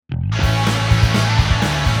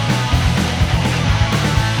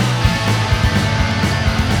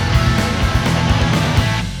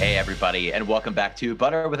everybody, and welcome back to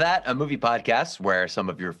Butter with That, a movie podcast where some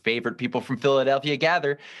of your favorite people from Philadelphia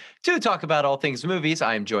gather to talk about all things movies.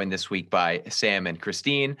 I am joined this week by Sam and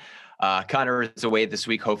Christine. Connor is away this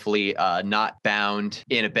week, hopefully not bound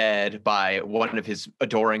in a bed by one of his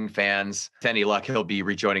adoring fans. With any luck, he'll be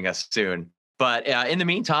rejoining us soon. But in the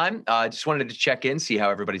meantime, I just wanted to check in, see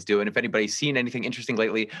how everybody's doing, if anybody's seen anything interesting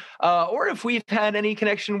lately, or if we've had any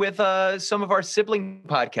connection with some of our sibling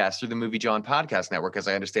podcasts through the Movie John Podcast Network. As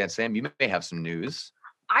I understand, Sam, you may have some news.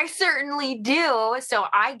 I certainly do. So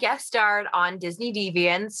I guest starred on Disney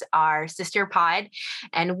Deviants, our sister pod,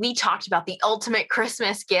 and we talked about The Ultimate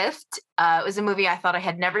Christmas Gift. It was a movie I thought I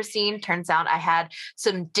had never seen. Turns out I had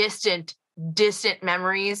some distant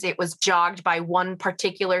memories. It was jogged by one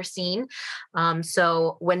particular scene.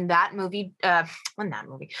 So when that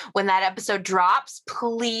episode drops,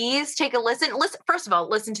 please take a listen. First of all,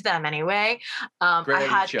 listen to them anyway. I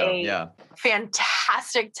had a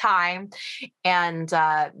fantastic time, and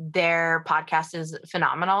their podcast is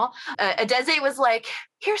phenomenal. Adeze was like,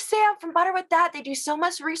 "Here's Sam from Butter with That. They do so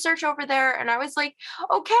much research over there." And I was like,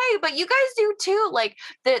 okay, but you guys do too. Like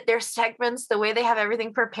their segments, the way they have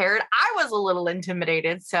everything prepared. I was a little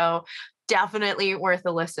intimidated. So definitely worth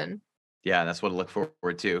a listen. Yeah, that's what to look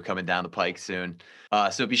forward to coming down the pike soon.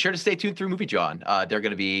 So be sure to stay tuned through Movie John. They're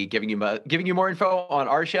going to be giving you more info on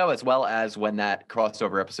our show, as well as when that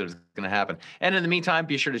crossover episode is going to happen. And in the meantime,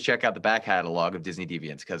 be sure to check out the back catalog of Disney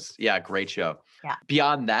Deviants because, great show. Yeah.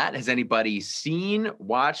 Beyond that, has anybody seen,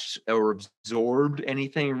 watched, or absorbed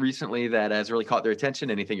anything recently that has really caught their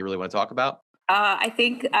attention? Anything you really want to talk about? I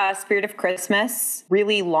think Spirit of Christmas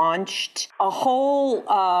really launched a whole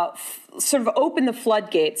sort of opened the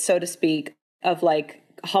floodgates, so to speak, of like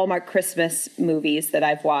Hallmark Christmas movies that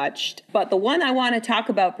I've watched. But the one I want to talk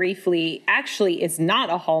about briefly actually is not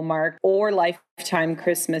a Hallmark or Lifetime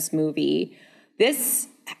Christmas movie. This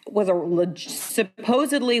was a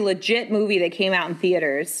supposedly legit movie that came out in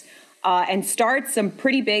theaters and starred some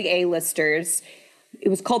pretty big A-listers. It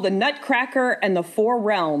was called The Nutcracker and the Four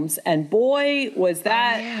Realms, and boy, was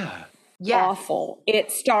that awful.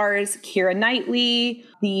 It stars Keira Knightley,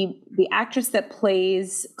 the actress that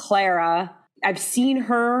plays Clara. I've seen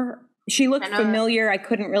her. She looked familiar. I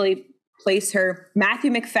couldn't really place her. Matthew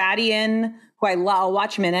McFadden, who I'll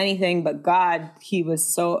watch him in anything, but God,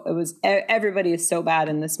 everybody is so bad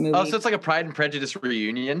in this movie. Oh, so it's like a Pride and Prejudice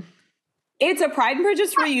reunion? It's a Pride and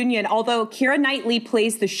Prejudice reunion, although Keira Knightley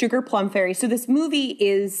plays the Sugar Plum Fairy. So this movie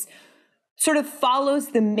sort of follows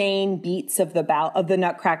the main beats of the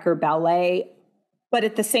Nutcracker ballet, but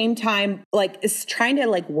at the same time, like, is trying to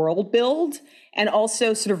like world build and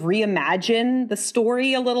also sort of reimagine the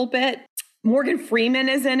story a little bit. Morgan Freeman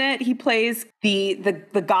is in it. He plays the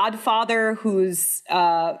godfather who's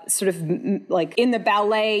sort of like in the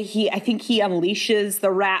ballet. I think he unleashes the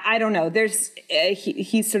rat. I don't know.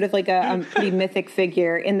 He's sort of like a pretty mythic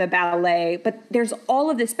figure in the ballet. But there's all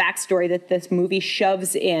of this backstory that this movie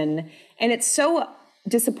shoves in. And it's so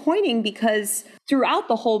disappointing because throughout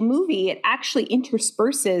the whole movie, it actually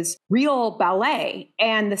intersperses real ballet.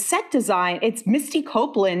 And the set design, it's Misty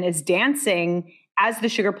Copeland is dancing as the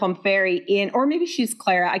Sugar Plum Fairy or maybe she's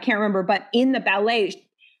Clara, I can't remember, but in the ballet,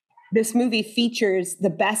 this movie features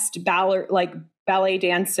the best ballet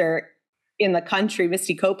dancer in the country,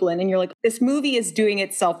 Misty Copeland. And you're like, this movie is doing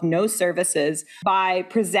itself no services by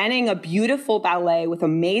presenting a beautiful ballet with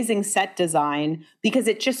amazing set design, because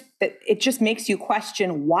it just makes you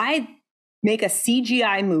question, why make a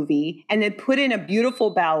CGI movie and then put in a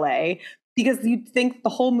beautiful ballet? Because you'd think the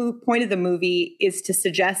whole point of the movie is to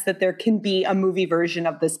suggest that there can be a movie version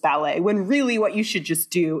of this ballet, when really what you should just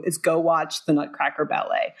do is go watch the Nutcracker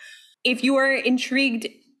ballet. If you are intrigued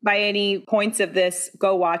by any points of this,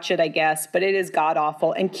 go watch it, I guess, but it is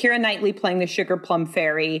god-awful. And Keira Knightley playing the Sugar Plum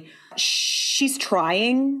Fairy, she's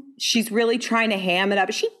trying. She's really trying to ham it up.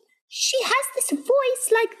 She has this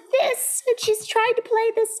voice like this, and she's trying to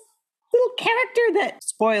play this little character that,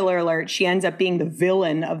 spoiler alert, she ends up being the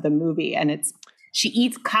villain of the movie. And she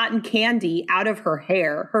eats cotton candy out of her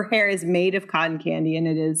hair. Her hair is made of cotton candy, and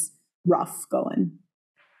it is rough going.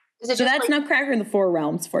 So that's Nutcracker in the Four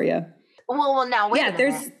Realms for you. Well, now wait a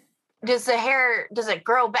minute. Does it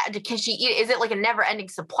grow back? Can she eat? Is it like a never ending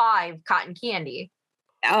supply of cotton candy?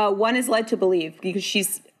 One is led to believe, because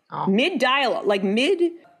she's mid-dialogue, like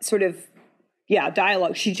mid sort of,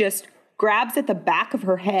 dialogue. She just grabs at the back of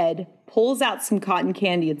her head, pulls out some cotton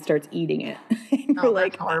candy, and starts eating it. And you're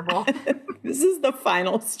like, horrible. This is the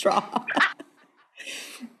final straw.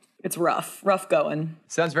 It's rough going.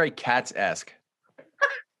 Sounds very Cats-esque.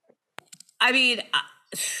 I mean,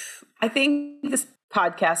 I think this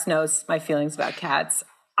podcast knows my feelings about cats.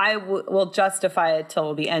 I will justify it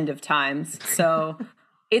till the end of times. So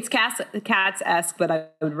it's Cats-esque, but I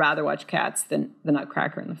would rather watch Cats than The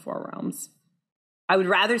Nutcracker in the Four Realms. I would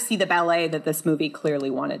rather see the ballet that this movie clearly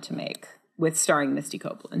wanted to make, with starring Misty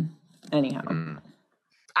Copeland. Anyhow.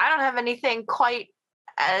 I don't have anything quite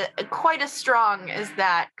as strong as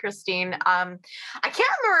that, Christine. I can't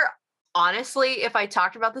remember, honestly, if I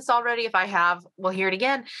talked about this already. If I have, we'll hear it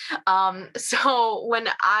again. So when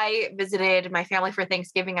I visited my family for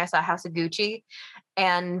Thanksgiving, I saw House of Gucci.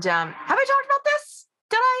 And have I talked about this?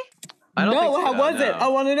 Did I? No, how was it? I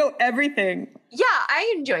want to know everything. Yeah,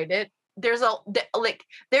 I enjoyed it. There's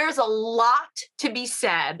a lot to be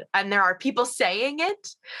said, and there are people saying it.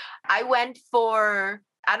 I went for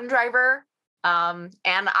Adam Driver, and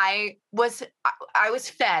I was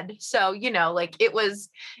fed, so it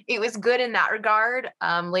was good in that regard.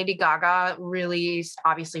 Lady Gaga really,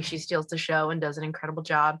 obviously, she steals the show and does an incredible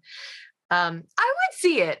job. I would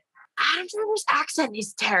see it. Adam Driver's accent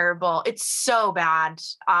is terrible. It's so bad.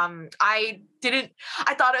 I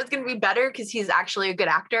thought it was going to be better because he's actually a good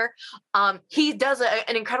actor. He does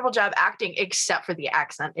an incredible job acting, except for the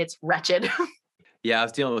accent. It's wretched. Yeah, I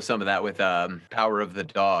was dealing with some of that with Power of the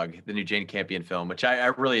Dog, the new Jane Campion film, which I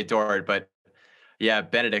really adored. But yeah,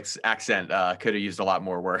 Benedict's accent could have used a lot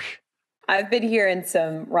more work. I've been hearing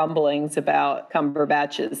some rumblings about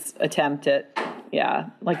Cumberbatch's attempt at,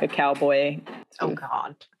 like a cowboy. Oh,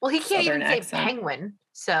 God. Well, he can't even say penguin.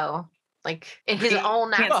 So, in his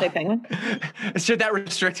own accent. Can't say penguin. Should that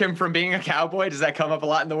restrict him from being a cowboy? Does that come up a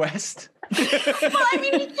lot in the West? Well, I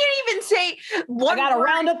mean, he can't even say one I gotta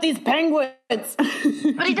round up these penguins.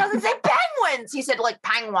 But he doesn't say penguins. He said,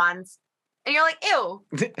 penguins. And you're like, ew.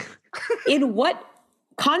 In what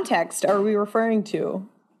context are we referring to?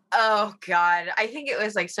 Oh, God. I think it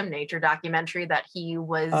was some nature documentary that he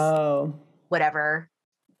was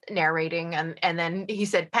narrating. And then he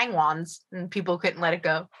said penguins, and people couldn't let it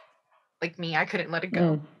go. Like me, I couldn't let it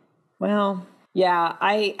go. Well, yeah,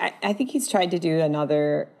 I think he's tried to do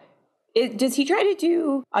another. Does he try to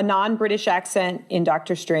do a non-British accent in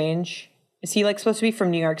Doctor Strange? Is he supposed to be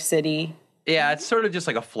from New York City? Yeah, it's sort of just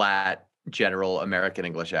a flat, general American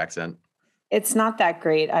English accent. It's not that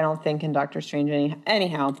great, I don't think, in Doctor Strange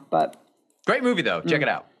anyhow, but... Great movie, though. Check it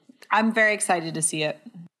out. I'm very excited to see it.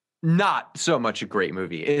 Not so much a great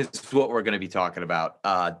movie is what we're going to be talking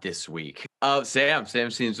about this week. Sam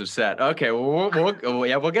seems upset. Okay,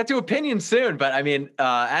 we'll get to opinions soon. But I mean,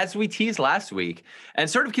 as we teased last week, and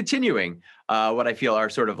sort of continuing what I feel are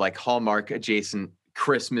sort of Hallmark adjacent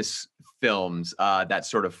Christmas films, that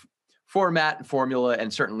sort of format, formula,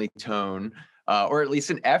 and certainly tone, or at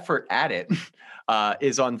least an effort at it,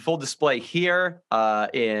 is on full display here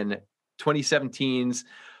in 2017's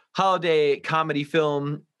holiday comedy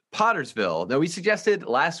film, Pottersville. Now, we suggested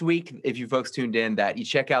last week, if you folks tuned in, that you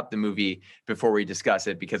check out the movie before we discuss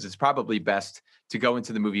it, because it's probably best to go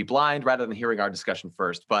into the movie blind rather than hearing our discussion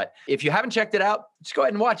first. But if you haven't checked it out, just go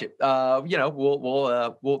ahead and watch it.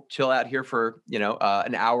 We'll chill out here for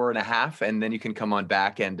an hour and a half, and then you can come on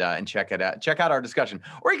back and check it out. Check out our discussion,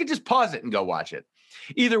 or you can just pause it and go watch it.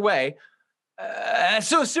 Either way.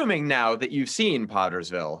 So assuming now that you've seen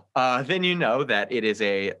Pottersville, then you know that it is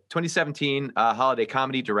a 2017 holiday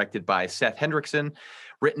comedy directed by Seth Hendrickson,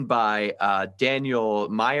 written by Daniel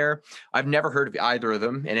Meyer. I've never heard of either of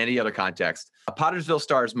them in any other context. Pottersville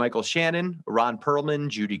stars Michael Shannon, Ron Perlman,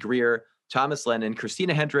 Judy Greer, Thomas Lennon,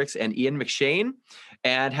 Christina Hendricks, and Ian McShane,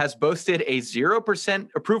 and has boasted a 0%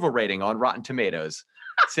 approval rating on Rotten Tomatoes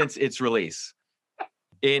since its release.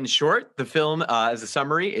 In short, the film, as a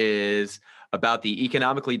summary, is about the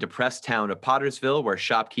economically depressed town of Pottersville, where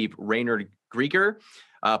shopkeep Raynard Grieger,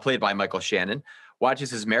 played by Michael Shannon,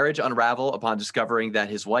 watches his marriage unravel upon discovering that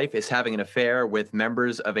his wife is having an affair with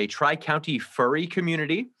members of a tri-county furry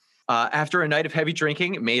community. After a night of heavy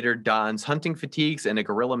drinking, Maynard dons hunting fatigues and a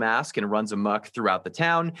gorilla mask and runs amok throughout the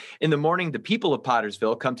town. In the morning, the people of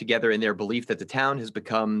Pottersville come together in their belief that the town has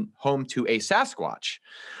become home to a Sasquatch.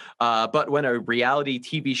 But when a reality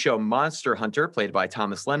TV show monster hunter, played by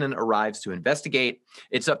Thomas Lennon, arrives to investigate,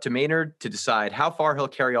 it's up to Maynard to decide how far he'll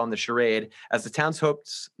carry on the charade, as the town's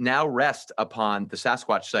hopes now rest upon the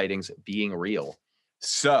Sasquatch sightings being real.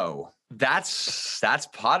 So that's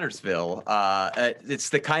Pottersville. It's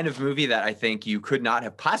the kind of movie that I think you could not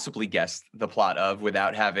have possibly guessed the plot of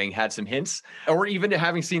without having had some hints, or even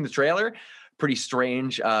having seen the trailer. Pretty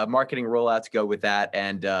strange marketing rollout to go with that,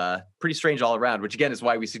 and pretty strange all around, which again is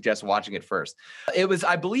why we suggest watching it first. It was,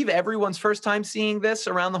 I believe, everyone's first time seeing this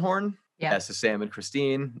around the horn. Yeah. So Sam and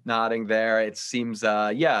Christine nodding there. It seems,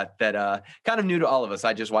 that kind of new to all of us.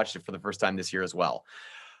 I just watched it for the first time this year as well.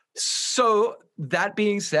 So that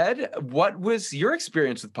being said, what was your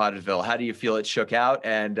experience with Pottersville? How do you feel it shook out?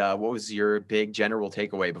 And what was your big general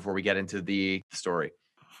takeaway before we get into the story?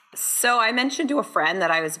 So I mentioned to a friend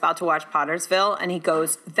that I was about to watch Pottersville, and he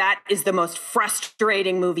goes, "That is the most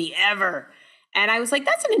frustrating movie ever." And I was like,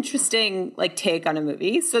 that's an interesting take on a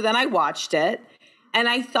movie. So then I watched it, and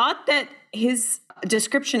I thought that his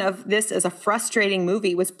description of this as a frustrating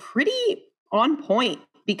movie was pretty on point,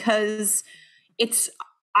 because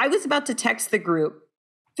I was about to text the group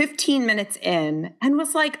 15 minutes in and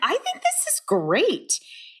was like, I think this is great.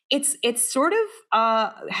 It's sort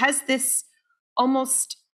of has this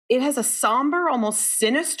almost, it has a somber, almost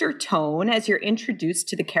sinister tone as you're introduced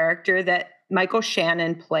to the character that Michael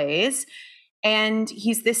Shannon plays. And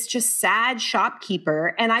he's this just sad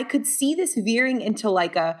shopkeeper. And I could see this veering into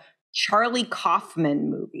a Charlie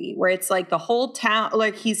Kaufman movie where it's the whole town,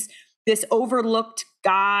 he's this overlooked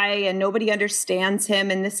guy and nobody understands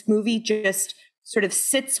him. And this movie just sort of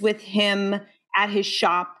sits with him at his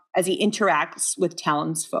shop as he interacts with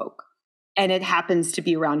townsfolk. And it happens to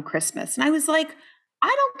be around Christmas. And I was like,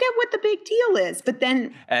 I don't get what the big deal is. So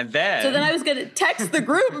then I was going to text the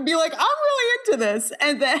group and be like, I'm really into this.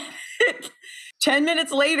 And then 10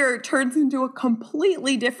 minutes later, it turns into a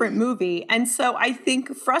completely different movie. And so I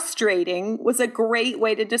think frustrating was a great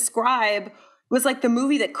way to describe, was the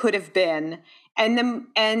movie that could have been. And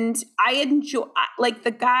I enjoy,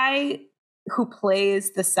 the guy who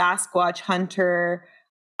plays the Sasquatch hunter,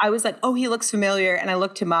 I was like, oh, he looks familiar. And I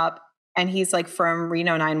looked him up, and he's from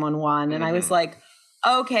Reno 911. Mm-hmm. And I was like,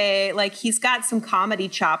 okay, he's got some comedy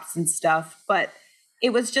chops and stuff, but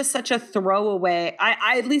it was just such a throwaway.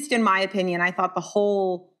 I at least in my opinion, I thought the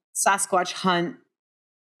whole Sasquatch hunt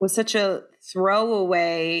was such a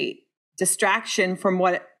throwaway distraction from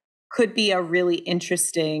what could be a really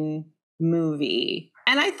interesting movie.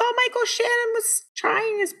 And I thought Michael Shannon was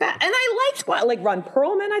trying his best. And I liked Ron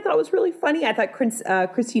Perlman. I thought was really funny. I thought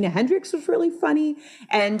Christina Hendricks was really funny.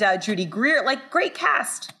 And Judy Greer, great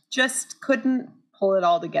cast. Just couldn't pull it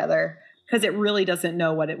all together because it really doesn't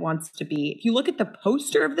know what it wants to be. If you look at the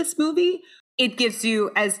poster of this movie, it gives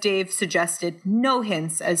you, as Dave suggested, no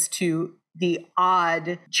hints as to the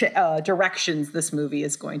odd directions this movie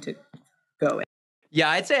is going to go in.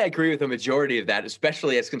 Yeah, I'd say I agree with the majority of that,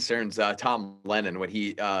 especially as concerns Tom Lennon when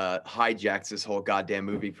he hijacks this whole goddamn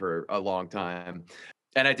movie for a long time.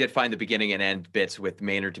 And I did find the beginning and end bits with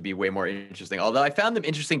Maynard to be way more interesting. Although I found them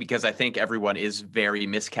interesting because I think everyone is very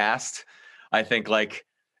miscast. I think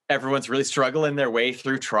everyone's really struggling their way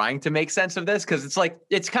through trying to make sense of this because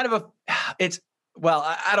it's kind of well,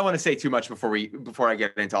 I don't want to say too much before I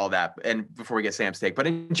get into all that and before we get Sam's take. But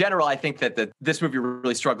in general, I think that this movie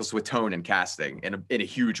really struggles with tone and casting in a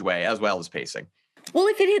huge way, as well as pacing. Well,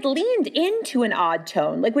 if it had leaned into an odd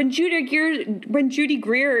tone, when Judy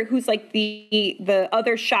Greer, who's the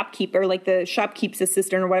other shopkeeper, the shopkeep's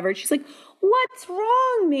assistant or whatever, she's like, "What's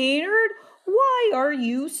wrong, Maynard? Why are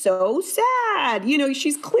you so sad?"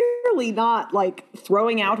 She's clearly not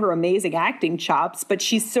throwing out her amazing acting chops, but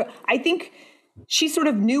I think she sort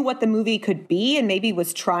of knew what the movie could be and maybe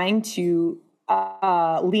was trying to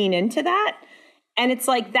lean into that. And it's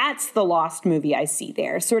that's the lost movie I see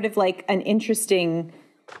there. Sort of an interesting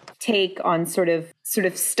take on sort of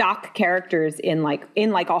stock characters in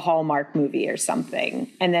a Hallmark movie or something,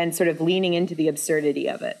 and then sort of leaning into the absurdity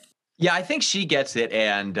of it. Yeah, I think she gets it,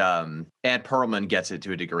 and Perlman gets it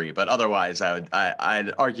to a degree, but otherwise,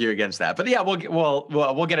 I'd argue against that. But yeah,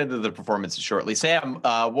 we'll get into the performances shortly. Sam,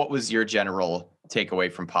 what was your general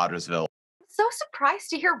takeaway from Pottersville? So surprised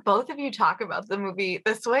to hear both of you talk about the movie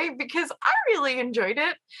this way because I really enjoyed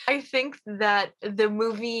it. I think that the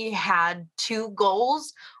movie had two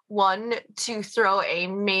goals. One, to throw a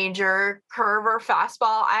major curve or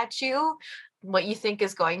fastball at you. What you think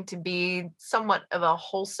is going to be somewhat of a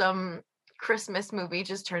wholesome Christmas movie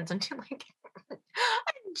just turns into a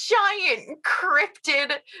giant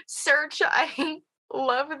cryptid search. I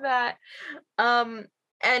love that.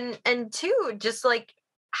 And two, just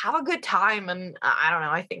have a good time. And I don't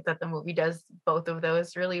know, I think that the movie does both of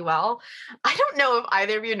those really well. I don't know if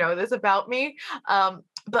either of you know this about me,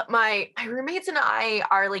 but my roommates and I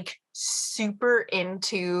are super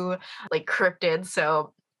into cryptids.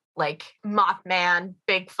 So Mothman,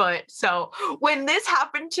 Bigfoot. So when this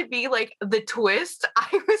happened to be the twist,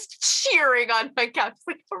 I was cheering on my couch,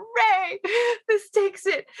 hooray! This takes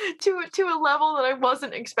it to a level that I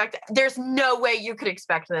wasn't expecting. There's no way you could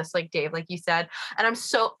expect this, Dave, like you said. And I'm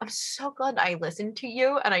so glad I listened to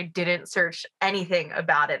you and I didn't search anything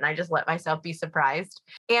about it and I just let myself be surprised.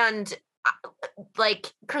 And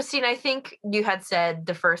Christine, I think you had said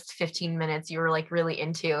the first 15 minutes you were really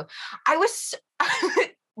into. I was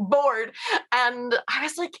bored. And I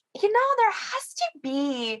was like, there has to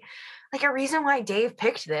be like a reason why Dave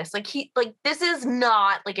picked this. Like this is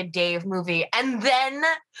not like a Dave movie. And then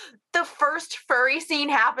the first furry scene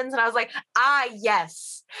happens and I was like,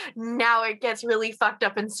 yes, now it gets really fucked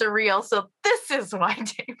up and surreal. So this is why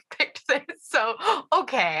Dave picked this. So,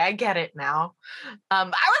 okay, I get it now. I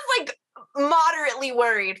was like moderately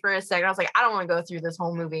worried for a second. I was like, I don't want to go through this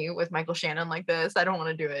whole movie with Michael Shannon like this. I don't want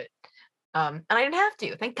to do it. And I didn't have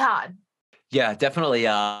to, thank God. Yeah, definitely.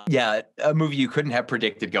 A movie you couldn't have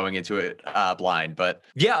predicted going into it blind. But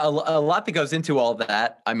yeah, a lot that goes into all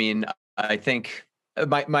that. I mean, I think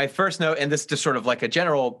my first note, and this is just sort of like a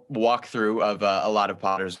general walkthrough of a lot of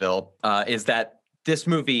Pottersville, is that this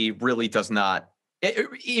movie really does not,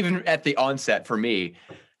 even at the onset for me,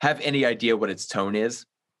 have any idea what its tone is,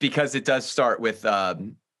 because it does start with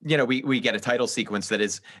we get a title sequence that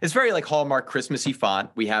is very like Hallmark Christmassy font.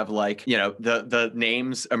 We have like, the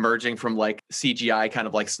names emerging from like CGI kind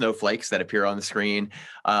of like snowflakes that appear on the screen.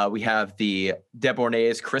 We have the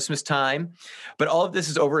Debornay's Christmas Time, but all of this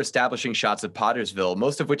is over establishing shots of Pottersville,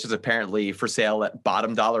 most of which is apparently for sale at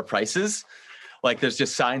bottom dollar prices. Like there's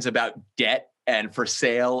just signs about debt and for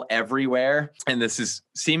sale everywhere. And this is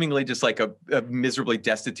seemingly just like a miserably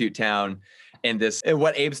destitute town in this,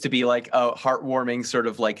 what aims to be like a heartwarming sort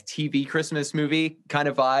of like TV Christmas movie kind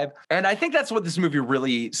of vibe. And I think that's what this movie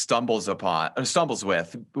really stumbles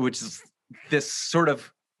with, which is this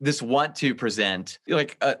want to present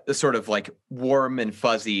like a sort of like warm and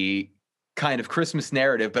fuzzy kind of Christmas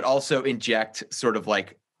narrative, but also inject sort of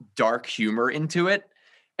like dark humor into it.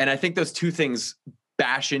 And I think those two things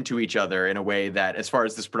bash into each other in a way that, as far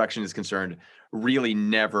as this production is concerned, really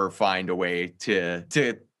never find a way to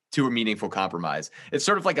a meaningful compromise. It's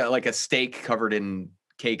sort of like a steak covered in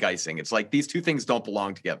cake icing. It's like these two things don't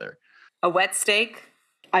belong together. A wet steak?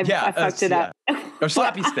 I fucked it up. Or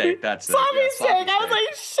sloppy steak, that's it. Sloppy steak. I was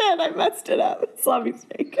like, shit, I messed it up. Sloppy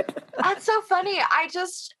steak. That's so funny. I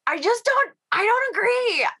don't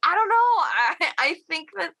agree. I don't know. I think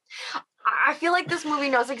that I feel like this movie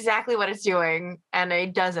knows exactly what it's doing and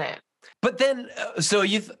it doesn't. But then,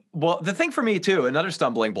 the thing for me too, another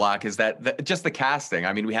stumbling block is that just the casting.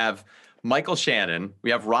 I mean, we have Michael Shannon,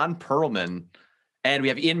 we have Ron Perlman, and we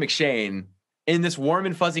have Ian McShane in this warm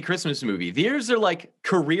and fuzzy Christmas movie. These are like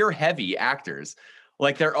career-heavy actors.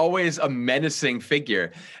 Like they're always a menacing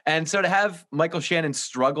figure. And so to have Michael Shannon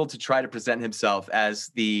struggle to try to present himself as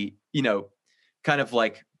the, kind of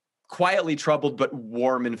like quietly troubled but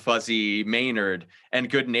warm and fuzzy Maynard and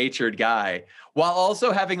good-natured guy, while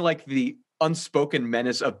also having like the unspoken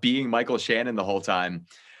menace of being Michael Shannon the whole time,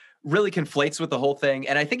 really conflates with the whole thing.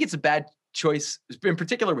 And I think it's a bad choice, in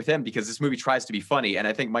particular with him, because this movie tries to be funny, and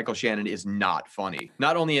I think Michael Shannon is not funny,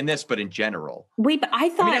 not only in this but in general. Wait, but I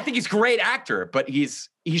think he's a great actor, but he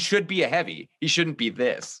should be a heavy. He shouldn't be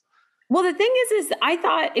this. Well, the thing is I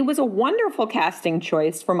thought it was a wonderful casting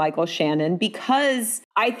choice for Michael Shannon, because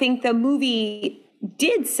I think the movie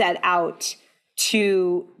did set out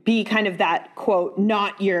to be kind of that, quote,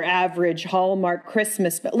 not your average Hallmark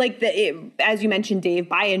Christmas, but like as you mentioned, Dave,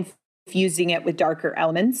 by infusing it with darker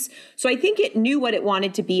elements. So I think it knew what it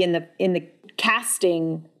wanted to be in the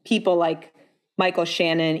casting, people like Michael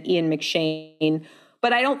Shannon, Ian McShane,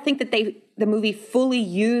 but I don't think that the movie fully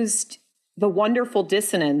used the wonderful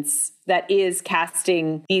dissonance that is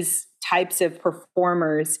casting these types of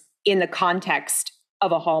performers in the context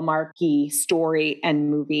of a Hallmarky story and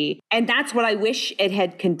movie. And that's what I wish it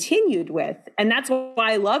had continued with. And that's why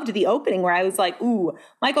I loved the opening, where I was like, ooh,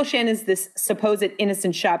 Michael Shannon is this supposed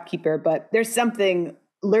innocent shopkeeper, but there's something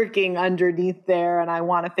lurking underneath there and I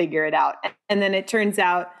want to figure it out. And then it turns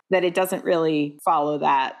out that it doesn't really follow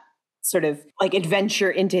that sort of like adventure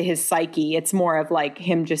into his psyche. It's more of like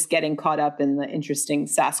him just getting caught up in the interesting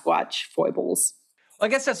Sasquatch foibles. I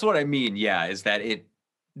guess that's what I mean. Yeah. Is that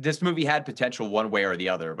this movie had potential one way or the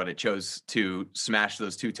other, but it chose to smash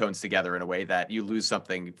those two tones together in a way that you lose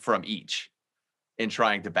something from each in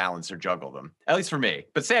trying to balance or juggle them, at least for me.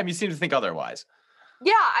 But Sam, you seem to think otherwise.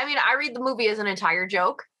 Yeah. I mean, I read the movie as an entire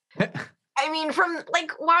joke. I mean,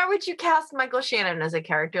 why would you cast Michael Shannon as a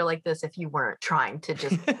character like this if you weren't trying to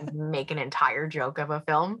just make an entire joke of a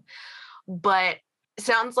film? But it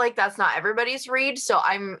sounds like that's not everybody's read. So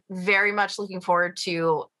I'm very much looking forward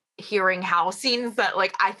to hearing how scenes that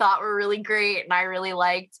like I thought were really great and I really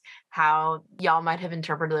liked, how y'all might have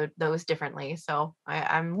interpreted those differently. So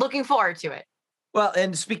I'm looking forward to it. Well,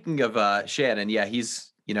 and speaking of Shannon, yeah,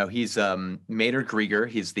 he's Maynard Krieger.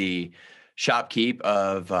 He's the shopkeep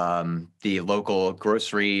of the local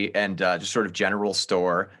grocery and just sort of general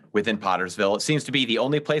store within Pottersville. It seems to be the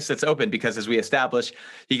only place that's open because, as we established,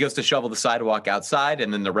 he goes to shovel the sidewalk outside,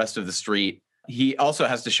 and then the rest of the street he also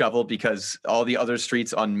has to shovel because all the other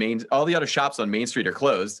shops on Main Street are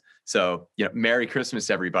closed. So, Merry Christmas,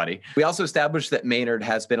 everybody. We also established that Maynard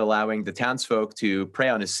has been allowing the townsfolk to prey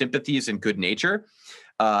on his sympathies and good nature.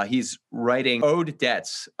 He's writing owed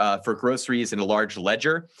debts for groceries in a large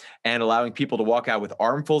ledger and allowing people to walk out with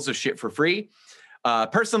armfuls of shit for free.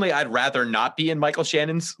 Personally, I'd rather not be in Michael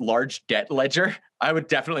Shannon's large debt ledger. I would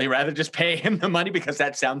definitely rather just pay him the money because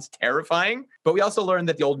that sounds terrifying. But we also learned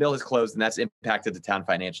that the old mill has closed and that's impacted the town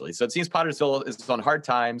financially. So it seems Pottersville is on hard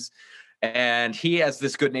times. And he, as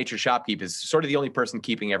this good-natured shopkeep, is sort of the only person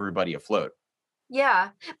keeping everybody afloat. Yeah.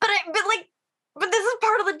 But this is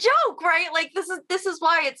part of the joke, right? Like this is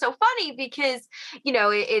why it's so funny because,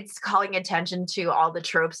 it's calling attention to all the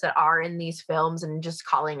tropes that are in these films and just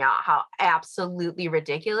calling out how absolutely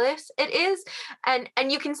ridiculous it is. And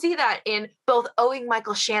you can see that in both owing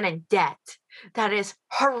Michael Shannon debt. That is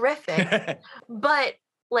horrific. But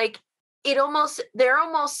they're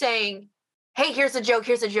almost saying, hey, here's a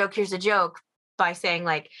joke by saying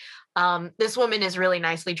this woman is really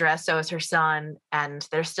nicely dressed, so is her son, and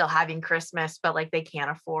they're still having Christmas, but they can't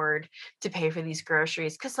afford to pay for these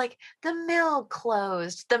groceries because the mill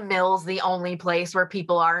closed. The mill's the only place where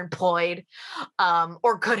people are employed,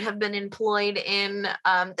 or could have been employed in.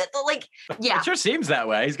 Yeah, it sure seems that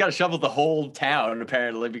way. He's got to shovel the whole town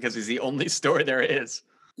apparently because he's the only store there is.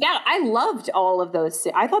 Yeah, I loved all of those.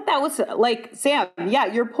 I thought that was Sam. Yeah,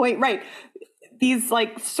 your point, right? These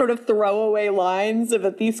sort of throwaway lines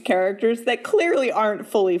of these characters that clearly aren't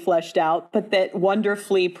fully fleshed out, but that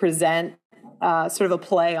wonderfully present sort of a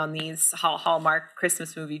play on these Hallmark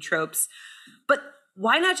Christmas movie tropes. But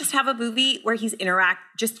why not just have a movie where he's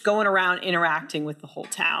just going around interacting with the whole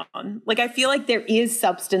town? I feel like there is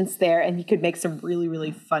substance there and he could make some really,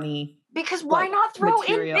 really funny. Because why not throw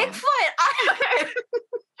material in Bigfoot?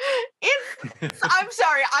 I'm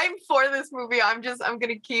sorry. I'm for this movie. I'm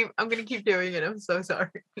gonna keep doing it. I'm so sorry.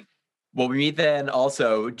 Well, we meet then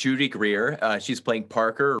also Judy Greer. She's playing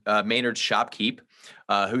Parker, Maynard's shopkeep,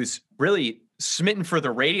 who's really smitten for the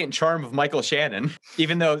radiant charm of Michael Shannon,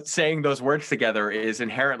 even though saying those words together is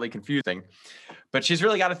inherently confusing. But she's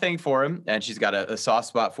really got a thing for him, and she's got a soft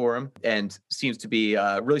spot for him, and seems to be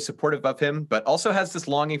really supportive of him, but also has this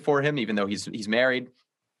longing for him, even though he's married.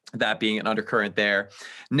 That being an undercurrent there.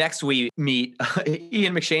 Next, we meet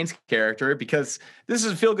Ian McShane's character because this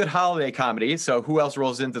is a feel-good holiday comedy. So who else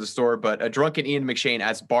rolls into the store but a drunken Ian McShane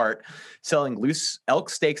as Bart, selling loose elk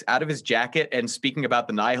steaks out of his jacket and speaking about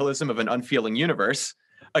the nihilism of an unfeeling universe.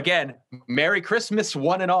 Again, Merry Christmas,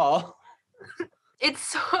 one and all.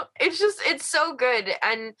 It's so good.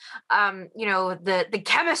 And, the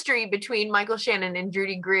chemistry between Michael Shannon and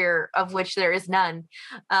Judy Greer, of which there is none,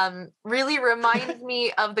 really reminds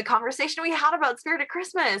me of the conversation we had about Spirit of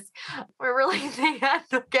Christmas, where really they had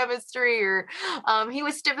no chemistry or he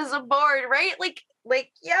was stiff as a board, right?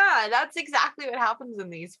 Yeah, that's exactly what happens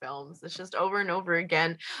in these films. It's just over and over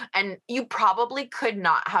again. And you probably could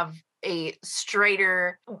not have a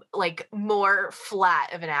straighter, more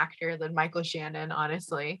flat of an actor than Michael Shannon,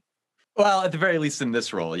 honestly. Well, at the very least in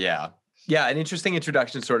this role, yeah. Yeah, an interesting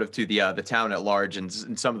introduction sort of to the town at large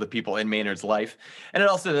and some of the people in Maynard's life. And it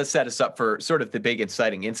also does set us up for sort of the big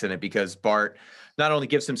inciting incident because Bart not only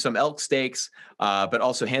gives him some elk steaks, but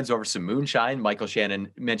also hands over some moonshine. Michael Shannon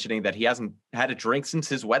mentioning that he hasn't had a drink since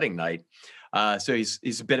his wedding night. So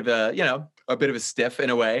he's a bit of a stiff in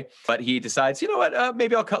a way, but he decides,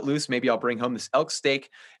 maybe I'll cut loose. Maybe I'll bring home this elk steak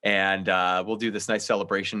and we'll do this nice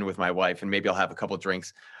celebration with my wife and maybe I'll have a couple of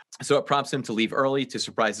drinks. So it prompts him to leave early to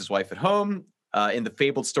surprise his wife at home in the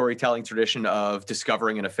fabled storytelling tradition of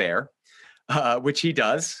discovering an affair, which he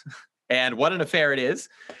does. And what an affair it is.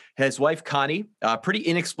 His wife, Connie, pretty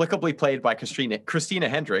inexplicably played by Christina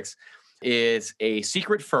Hendricks, is a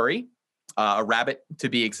secret furry, a rabbit to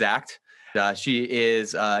be exact. She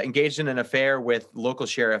is engaged in an affair with local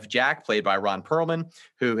Sheriff Jack, played by Ron Perlman,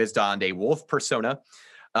 who has donned a wolf persona.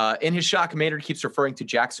 In his shock, Maynard keeps referring to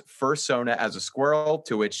Jack's fursona as a squirrel,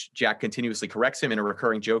 to which Jack continuously corrects him in a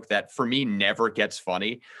recurring joke that, for me, never gets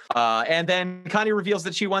funny. And then Connie reveals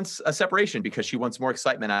that she wants a separation because she wants more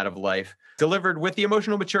excitement out of life, delivered with the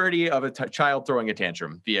emotional maturity of a child throwing a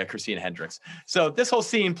tantrum via Christina Hendricks. So this whole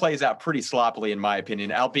scene plays out pretty sloppily, in my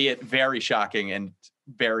opinion, albeit very shocking and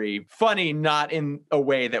very funny, not in a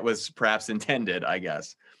way that was perhaps intended, I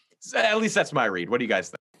guess. So at least that's my read. What do you guys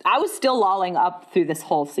think? I was still lolling up through this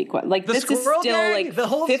whole sequence. This is still gag, the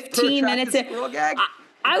whole 15 minutes in. Gag.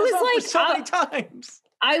 I was so many times.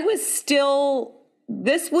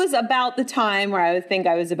 This was about the time where I would think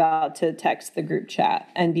I was about to text the group chat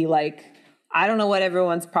and be like, I don't know what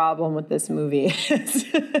everyone's problem with this movie is.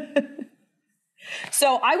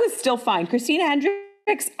 So I was still fine. Christina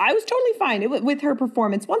Hendricks, I was totally fine with her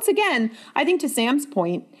performance. Once again, I think to Sam's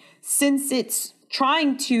point, since it's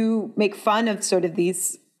trying to make fun of sort of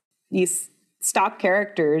these stock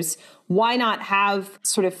characters, why not have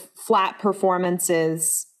sort of flat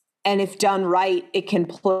performances? And if done right, it can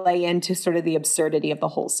play into sort of the absurdity of the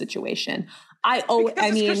whole situation. It's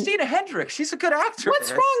Christina Hendricks. She's a good actress.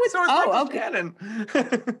 What's wrong with? Oh, okay. Cannon.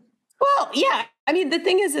 Well, yeah. I mean, the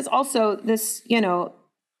thing is also this,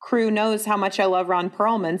 crew knows how much I love Ron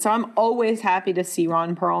Perlman, so I'm always happy to see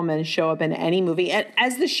Ron Perlman show up in any movie. And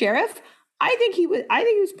as the sheriff, I think he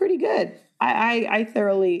was pretty good. I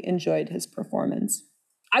thoroughly enjoyed his performance.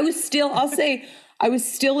 I was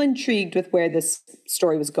still intrigued with where this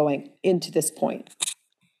story was going into this point.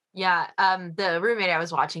 Yeah. The roommate I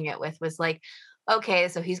was watching it with was like, okay,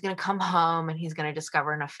 so he's going to come home and he's going to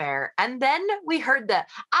discover an affair. And then we heard the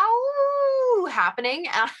ow happening.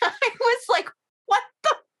 And I was like, what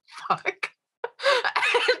the fuck?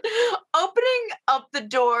 And opening up the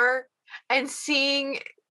door and seeing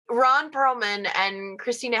Ron Perlman and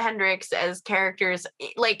Christina Hendricks as characters,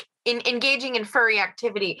 like engaging in furry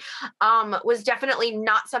activity, was definitely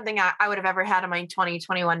not something I would have ever had on my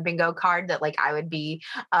 2021 bingo card that like I would be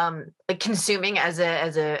like consuming as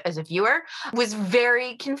a viewer. Was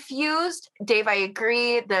very confused. Dave, I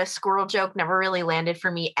agree. The squirrel joke never really landed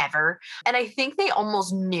for me ever. And I think they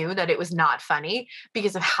almost knew that it was not funny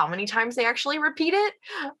because of how many times they actually repeat it.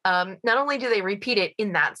 Not only do they repeat it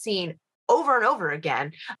in that scene over and over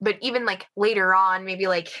again, but even like later on, maybe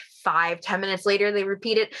like 5-10 minutes later, they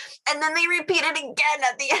repeat it, and then they repeat it again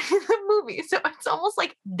at the end of the movie. So it's almost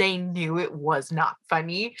like they knew it was not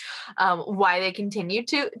funny. Why they continue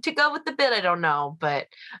to go with the bit, I don't know, but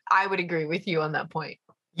I would agree with you on that point.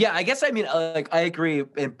 Yeah, I guess I agree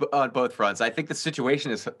on both fronts. I think the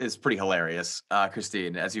situation is pretty hilarious,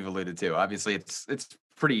 Christine, as you've alluded to. Obviously, it's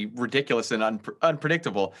pretty ridiculous and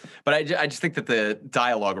unpredictable, but I just think that the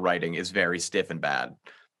dialogue writing is very stiff and bad.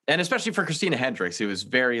 And especially for Christina Hendricks, who is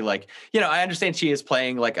very like, I understand she is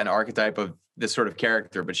playing like an archetype of this sort of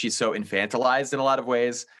character, but she's so infantilized in a lot of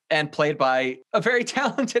ways and played by a very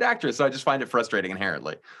talented actress. So I just find it frustrating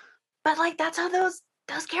inherently. But like, that's how those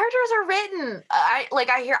characters are written.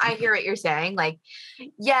 I hear what you're saying. Like,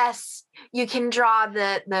 yes, you can draw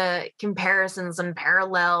the comparisons and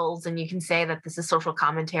parallels, and you can say that this is social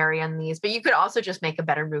commentary on these, but you could also just make a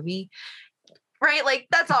better movie, right? Like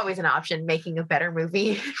that's always an option, making a better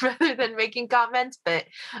movie rather than making comments. But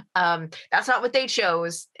that's not what they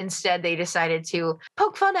chose. Instead, they decided to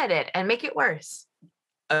poke fun at it and make it worse.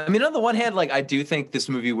 I mean, on the one hand, like I do think this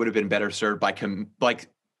movie would have been better served by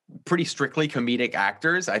pretty strictly comedic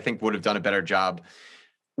actors. I think would have done a better job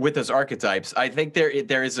with those archetypes. I think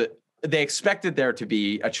they expected there to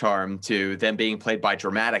be a charm to them being played by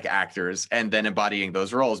dramatic actors and then embodying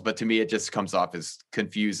those roles. But to me, it just comes off as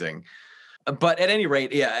confusing. But at any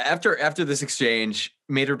rate, yeah, after this exchange,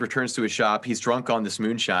 Maynard returns to his shop. He's drunk on this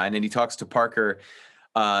moonshine and he talks to Parker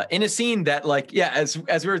in a scene that like, yeah, as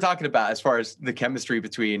we were talking about, as far as the chemistry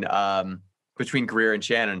between Greer and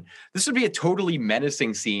Shannon, this would be a totally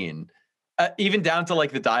menacing scene, even down to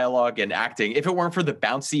like the dialogue and acting. If it weren't for the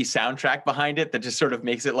bouncy soundtrack behind it, that just sort of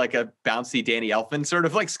makes it like a bouncy Danny Elfman sort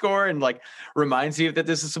of like score and like reminds you that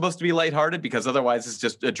this is supposed to be lighthearted, because otherwise it's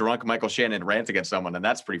just a drunk Michael Shannon rant against someone, and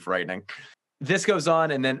that's pretty frightening. This goes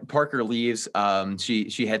on, and then Parker leaves.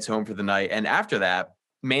 She heads home for the night, and after that,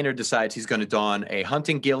 Maynard decides he's going to don a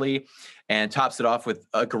hunting ghillie and tops it off with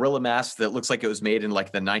a gorilla mask that looks like it was made in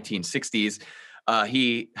like the 1960s.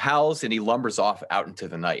 He howls and he lumbers off out into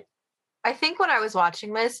the night. I think when I was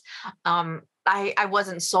watching this, I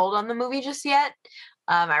wasn't sold on the movie just yet.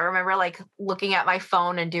 I remember like looking at my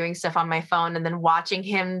phone and doing stuff on my phone, and then watching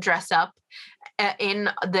him dress up in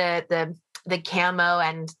the camo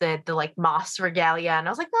and the like moss regalia, and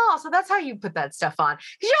I was like, no, so that's how you put that stuff on.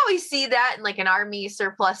 Because you always see that in like an army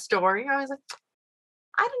surplus store. You're always like,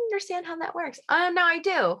 I don't understand how that works. Now I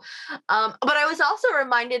do. But I was also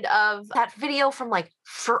reminded of that video from like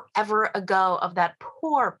forever ago of that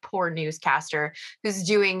poor newscaster who's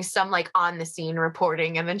doing some like on the scene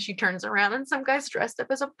reporting, and then she turns around and some guy's dressed up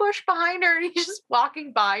as a bush behind her and he's just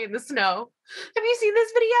walking by in the snow. Have you seen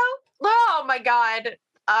this video? Oh my God.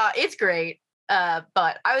 It's great.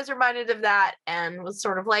 But I was reminded of that and was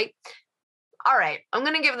sort of like, all right, I'm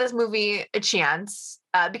going to give this movie a chance.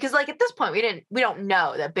 Because like at this point, we don't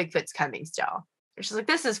know that Bigfoot's coming still. It's just like,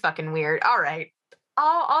 this is fucking weird. All right,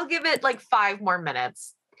 I'll give it like 5 more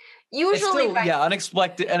minutes. Usually,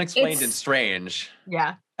 unexplained and strange.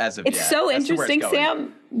 Yeah. As of it's so interesting,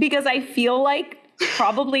 Sam, because I feel like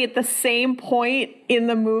probably at the same point in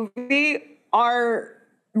the movie, our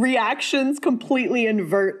reactions completely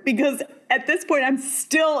invert, because at this point I'm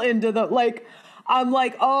still into I'm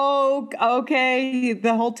like, oh, okay,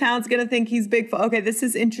 the whole town's gonna think he's Bigfoot. Okay, this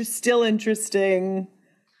is still interesting.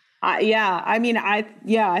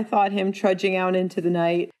 I thought him trudging out into the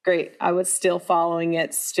night, great. I was still following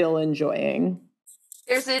it, still enjoying.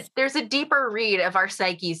 There's a deeper read of our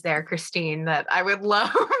psyches there, Christine, that I would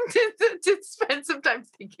love to spend some time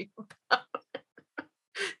thinking about.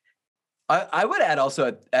 I would add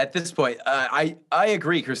also at this point, I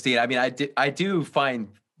agree, Christine. I mean, I do find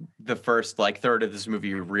the first third of this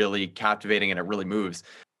movie really captivating, and it really moves.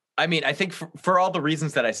 I mean, I think for all the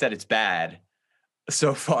reasons that I said it's bad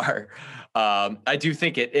so far, I do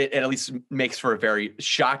think it at least makes for a very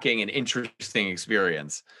shocking and interesting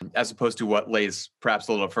experience, as opposed to what lays perhaps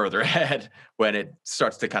a little further ahead when it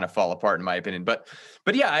starts to kind of fall apart, in my opinion. But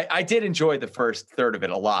yeah, I did enjoy the first third of it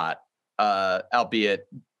a lot, albeit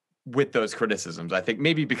with those criticisms. I think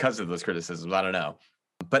maybe because of those criticisms, I don't know.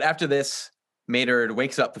 But after this, Maynard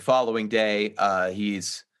wakes up the following day.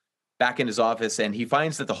 He's back in his office, and he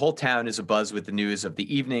finds that the whole town is abuzz with the news of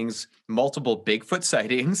the evening's multiple Bigfoot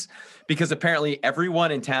sightings, because apparently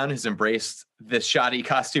everyone in town has embraced this shoddy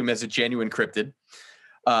costume as a genuine cryptid.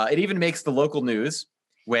 It even makes the local news,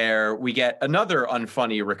 where we get another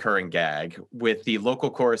unfunny recurring gag with the local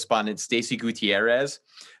correspondent, Stacey Gutierrez.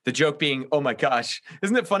 The joke being, oh my gosh,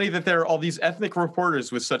 isn't it funny that there are all these ethnic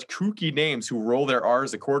reporters with such kooky names who roll their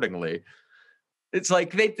R's accordingly? It's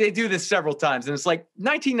like they do this several times, and it's like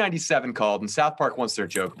 1997 called, and South Park wants their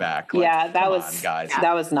joke back. That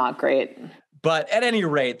was not great. But at any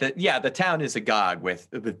rate, the town is agog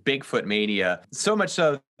with Bigfoot mania. So much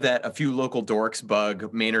so that a few local dorks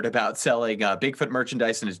bug Maynard about selling Bigfoot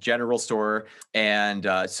merchandise in his general store, and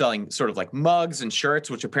selling sort of like mugs and shirts,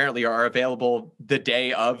 which apparently are available the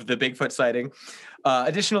day of the Bigfoot sighting.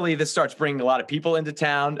 Additionally, this starts bringing a lot of people into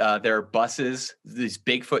town. There are buses, these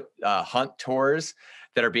Bigfoot hunt tours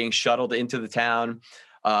that are being shuttled into the town.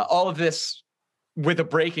 All of this with a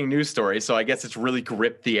breaking news story, so I guess it's really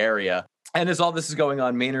gripped the area. And as all this is going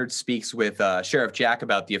on, Maynard speaks with Sheriff Jack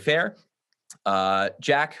about the affair.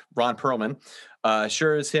 Jack, Ron Perlman,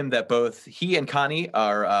 assures him that both he and Connie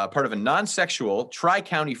are part of a non-sexual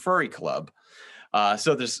tri-county furry club.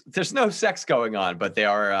 So there's no sex going on, but they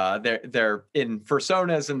are they're in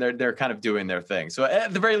personas, and they're kind of doing their thing. So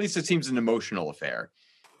at the very least, it seems an emotional affair.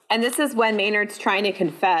 And this is when Maynard's trying to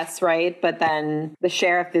confess, right? But then the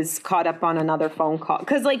sheriff is caught up on another phone call,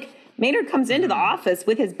 because Maynard comes into the office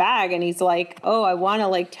with his bag, and he's like, oh, I want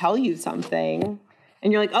to tell you something.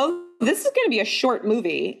 And you're like, oh, this is going to be a short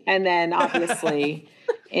movie. And then obviously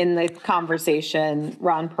in the conversation,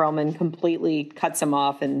 Ron Perlman completely cuts him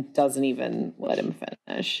off and doesn't even let him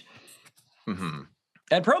finish. Mm-hmm.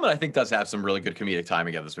 And Perlman, I think, does have some really good comedic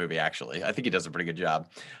timing in this movie, actually. I think he does a pretty good job.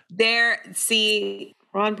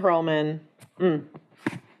 Ron Perlman.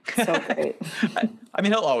 So great. I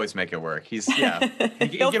mean, he'll always make it work. He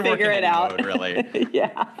he'll can work figure it out. Mode, really.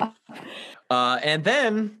 Yeah. And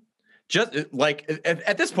then, just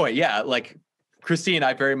at this point, Christine,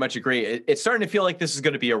 I very much agree. It's starting to feel like this is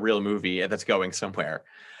going to be a real movie that's going somewhere.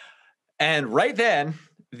 And right then,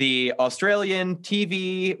 the Australian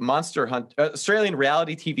reality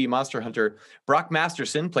TV monster hunter Brock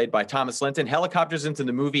Masterson, played by Thomas Linton, helicopters into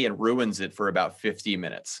the movie and ruins it for about 50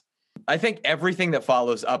 minutes. I think everything that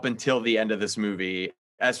follows up until the end of this movie,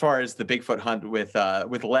 as far as the Bigfoot hunt with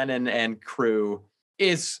Lennon and crew,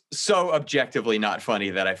 is so objectively not funny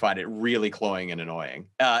that I find it really cloying and annoying.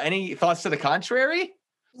 Any thoughts to the contrary?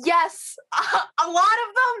 Yes, a lot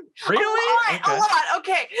of them. Really? A lot.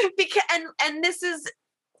 Okay, because and this is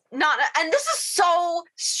not, and this is so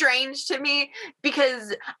strange to me,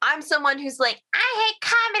 because I'm someone who's like, I hate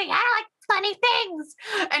comedy. I don't like funny things,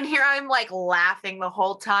 and here I'm laughing the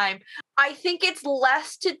whole time. I think it's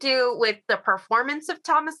less to do with the performance of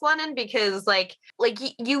Thomas Lennon, because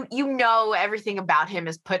you know everything about him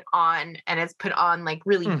is put on, and it's put on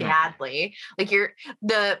really badly.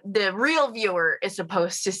 The real viewer is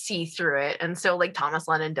supposed to see through it, and so Thomas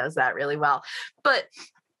Lennon does that really well. But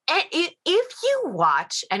if you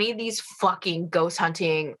watch any of these fucking ghost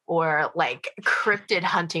hunting or cryptid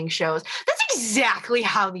hunting shows, that's exactly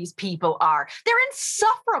how these people are. They're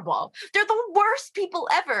insufferable. They're the worst people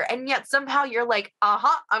ever. And yet somehow you're like,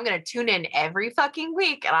 I'm going to tune in every fucking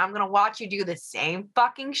week, and I'm going to watch you do the same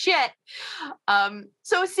fucking shit.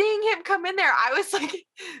 So seeing him come in there, I was like,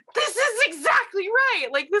 this is exactly right.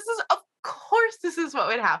 Of course this is what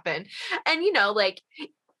would happen. And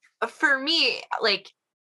for me, like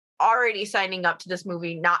already signing up to this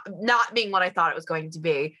movie, not being what I thought it was going to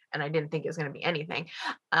be, and I didn't think it was going to be anything.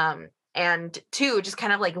 And two, just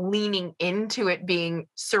kind of like leaning into it being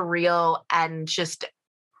surreal and just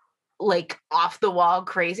like off the wall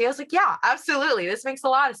crazy. I was like, yeah, absolutely. This makes a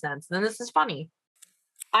lot of sense. And this is funny.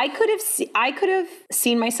 I could have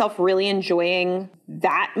seen myself really enjoying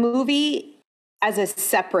that movie as a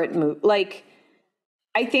separate movie. Like,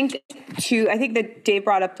 I think that Dave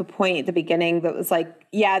brought up the point at the beginning that was like,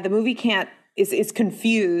 yeah, the movie is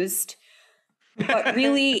confused, but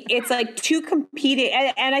really it's like two competing.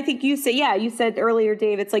 And I think you said earlier,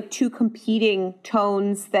 Dave, it's like two competing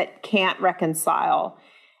tones that can't reconcile.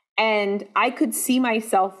 And I could see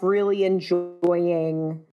myself really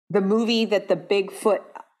enjoying the movie that the Bigfoot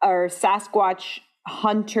or Sasquatch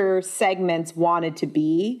hunter segments wanted to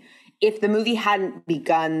be if the movie hadn't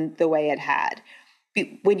begun the way it had.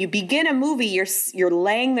 When you begin a movie, you're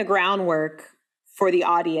laying the groundwork for the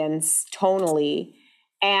audience tonally.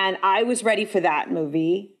 And I was ready for that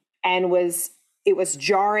movie, and it was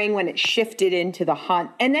jarring when it shifted into the hunt.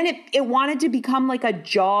 And then it wanted to become like a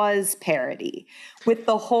Jaws parody with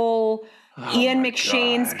the whole Ian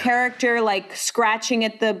McShane's character like scratching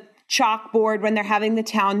at the chalkboard when they're having the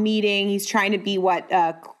town meeting. He's trying to be what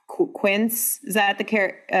Quince, is that the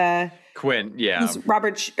character? Quinn, yeah. He's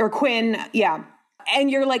Quinn, yeah.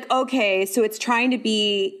 And you're like, okay, so it's trying to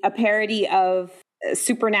be a parody of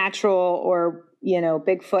Supernatural or,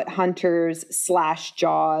 Bigfoot hunters /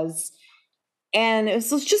 Jaws. And it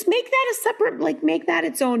was, let's just make that make that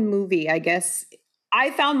its own movie, I guess.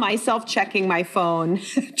 I found myself checking my phone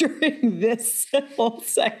during this whole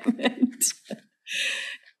segment.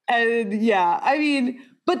 And yeah, I mean,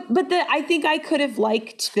 I think I could have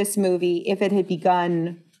liked this movie if it had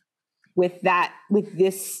begun with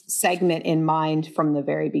this segment in mind from the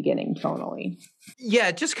very beginning tonally. Yeah,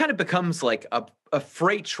 it just kind of becomes like a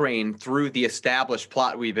freight train through the established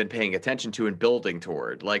plot we've been paying attention to and building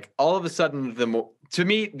toward. Like all of a sudden, to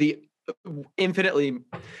me, the infinitely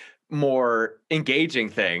more engaging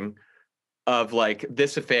thing of like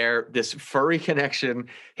this affair, this furry connection,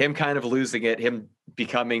 him kind of losing it, him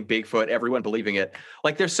becoming Bigfoot, everyone believing it.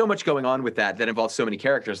 Like there's so much going on with that involves so many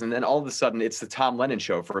characters. And then all of a sudden it's the Tom Lennon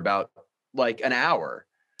show for about like an hour.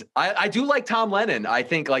 I do like Tom Lennon. I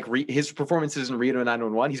think like his performances in Reno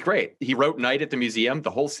 911, he's great. He wrote Night at the Museum, the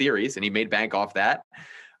whole series, and he made bank off that.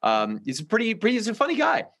 He's a funny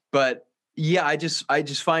guy. But yeah, I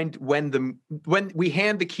just find when we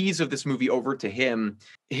hand the keys of this movie over to him,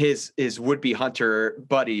 his would-be hunter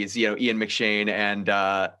buddies, Ian McShane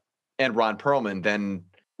and Ron Perlman, then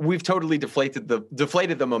we've totally deflated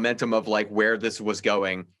the momentum of like where this was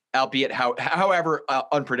going, albeit however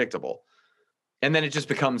unpredictable. And then it just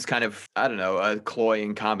becomes kind of, I don't know, a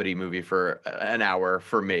cloying comedy movie for an hour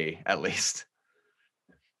for me, at least.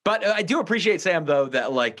 But I do appreciate, Sam, though,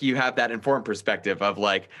 that like you have that informed perspective of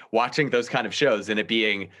like watching those kind of shows and it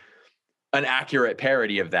being an accurate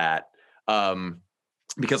parody of that.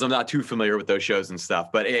 Because I'm not too familiar with those shows and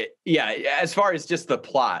stuff. But as far as just the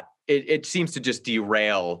plot, it seems to just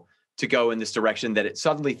derail to go in this direction that it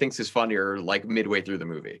suddenly thinks is funnier like midway through the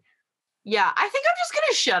movie. Yeah, I think I'm just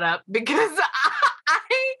gonna shut up because I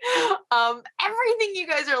everything you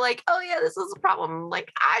guys are like, oh yeah, this is a problem.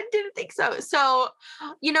 Like, I didn't think so. So,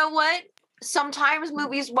 you know what? Sometimes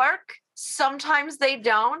movies work, sometimes they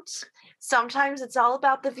don't. Sometimes it's all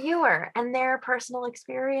about the viewer and their personal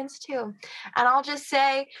experience too. And I'll just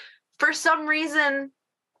say, for some reason,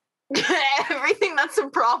 everything that's a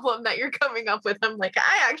problem that you're coming up with, I'm like,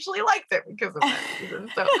 I actually liked it because of that reason.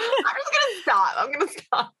 So I'm gonna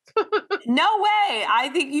stop. No way. I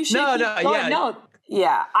think you should.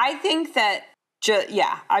 Yeah. I think that.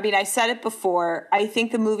 I mean, I said it before. I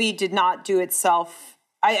think the movie did not do itself.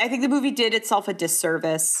 I think the movie did itself a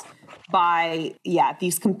disservice by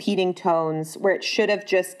these competing tones where it should have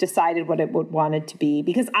just decided what it would want it to be.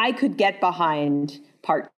 Because I could get behind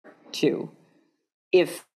part 2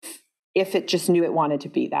 if it just knew it wanted to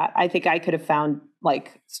be that. I think I could have found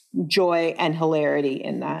like joy and hilarity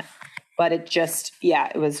in that. But it just,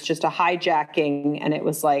 it was just a hijacking, and it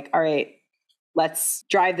was like, all right, let's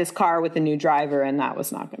drive this car with a new driver, and that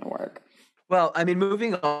was not going to work. Well, I mean,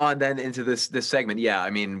 moving on then into this segment,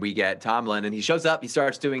 I mean, we get Tom Lennon. He shows up, he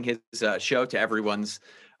starts doing his show to everyone's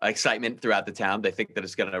excitement throughout the town. They think that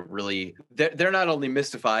it's going to really, they're not only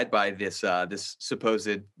mystified by this supposed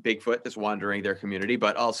Bigfoot that's wandering their community,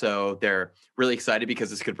 but also they're really excited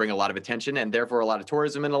because this could bring a lot of attention and therefore a lot of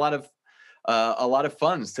tourism and a lot of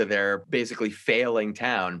funds to their basically failing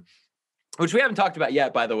town. which we haven't talked about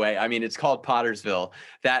yet, by the way. I mean, it's called Pottersville.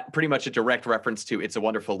 That pretty much a direct reference to It's a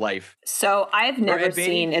Wonderful Life. So I've never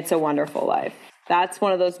seen It's a Wonderful Life. That's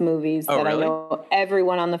one of those movies that really? I know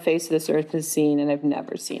everyone on the face of this earth has seen, and I've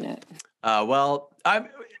never seen it. Well, I'm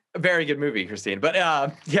a very good movie, Christine. But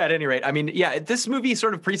yeah, at any rate, I mean, yeah, this movie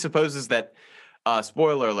sort of presupposes that,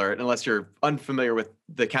 spoiler alert, unless you're unfamiliar with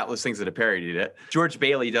the countless things that have parodied it, George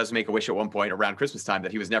Bailey does make a wish at one point around Christmas time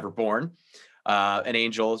that he was never born. An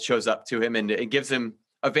angel shows up to him and it gives him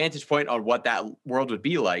a vantage point on what that world would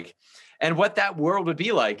be like. And what that world would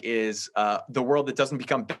be like is the world that doesn't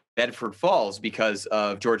become Bedford Falls because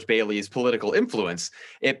of George Bailey's political influence.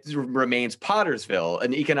 It remains Pottersville,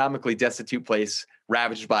 an economically destitute place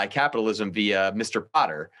ravaged by capitalism via Mr.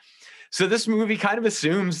 Potter. So this movie kind of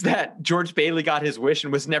assumes that George Bailey got his wish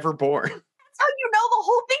and was never born. That's how you know the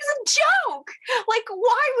whole thing's a joke. Like,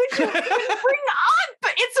 why would you even bring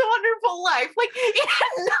up It's a Wonderful Life? Like, it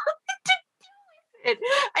had nothing to do with it.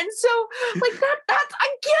 And so, like, that's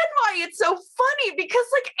again why it's so funny, because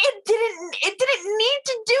like it didn't need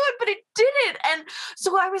to do it, but it did it. And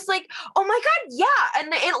so I was like, oh my God, yeah.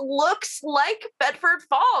 And it looks like Bedford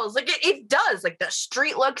Falls. Like it does. Like the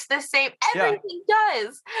street looks the same. Everything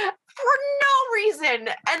does for no reason.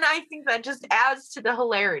 And I think that just adds to the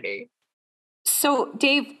hilarity. So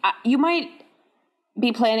Dave, you might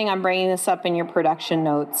be planning on bringing this up in your production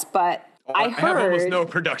notes, but I have almost no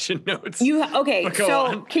production notes. Okay,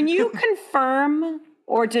 so can you confirm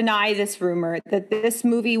or deny this rumor that this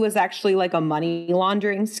movie was actually like a money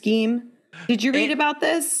laundering scheme? Did you read about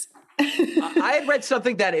this? I had read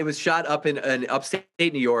something that it was shot up in upstate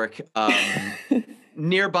New York,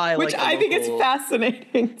 nearby. Which I think is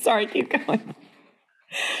fascinating. Sorry, keep going.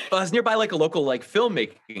 Well, it's nearby like a local like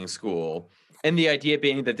filmmaking school, and the idea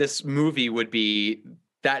being that this movie would be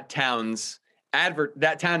that town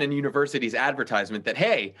and university's advertisement that,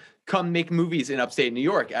 hey, come make movies in upstate New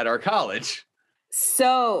York at our college.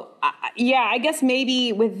 So, yeah, I guess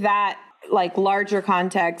maybe with that like larger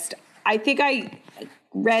context, I think I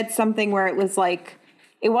read something where it was like,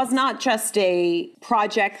 it was not just a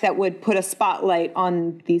project that would put a spotlight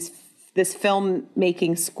on this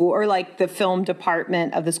filmmaking school or like the film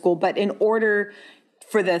department of the school, but in order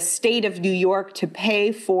for the state of New York to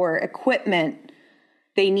pay for equipment,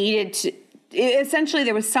 they needed to. Essentially,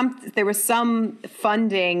 there was some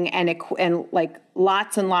funding and like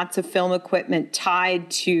lots and lots of film equipment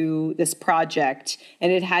tied to this project,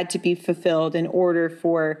 and it had to be fulfilled in order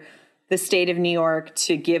for the state of New York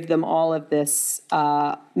to give them all of this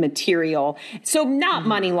material. So not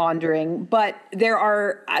money laundering, but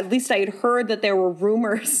at least I had heard that there were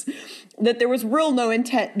rumors that there was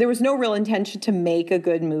no real intention to make a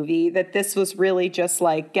good movie, that this was really just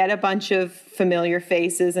like get a bunch of familiar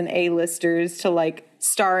faces and A-listers to like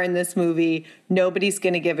star in this movie. Nobody's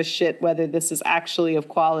going to give a shit whether this is actually of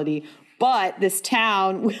quality, but this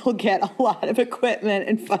town will get a lot of equipment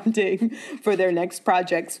and funding for their next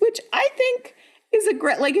projects, which I think is a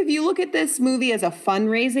great, like if you look at this movie as a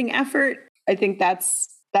fundraising effort, I think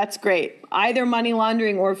that's great. Either money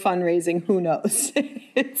laundering or fundraising, who knows?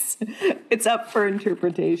 It's up for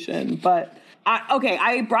interpretation. But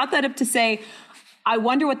I brought that up to say, I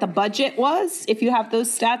wonder what the budget was. If you have those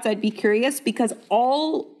stats, I'd be curious, because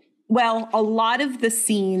a lot of the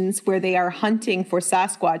scenes where they are hunting for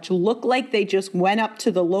Sasquatch look like they just went up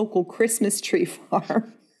to the local Christmas tree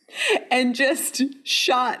farm and just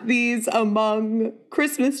shot these among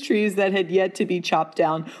Christmas trees that had yet to be chopped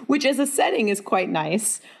down, which as a setting is quite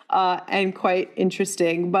nice and quite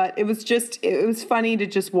interesting. But it was funny to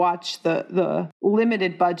just watch the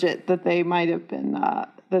limited budget that they might have been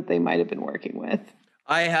working with.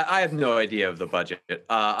 I have no idea of the budget.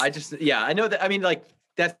 I know that. I mean, like,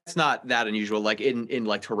 that's not that unusual. Like in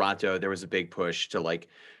like Toronto, there was a big push to like,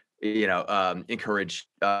 encourage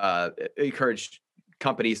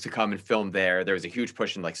companies to come and film there. There was a huge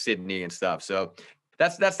push in like Sydney and stuff. So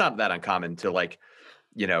that's not that uncommon to like,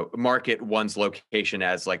 market one's location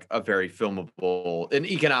as like a very filmable and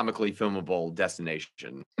economically filmable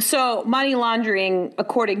destination. So money laundering,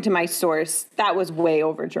 according to my source, that was way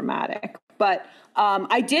over dramatic. But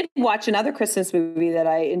I did watch another Christmas movie that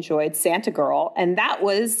I enjoyed, Santa Girl, and that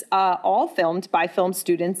was all filmed by film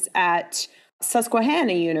students at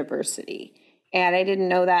Susquehanna University. And I didn't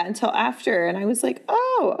know that until after. And I was like,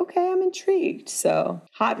 oh, okay, I'm intrigued. So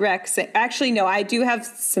Hot Wreck. Actually, no, I do have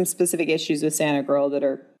some specific issues with Santa Girl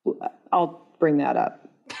I'll bring that up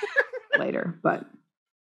later. But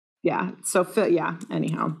yeah,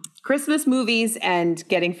 anyhow. Christmas movies and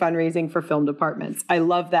getting fundraising for film departments. I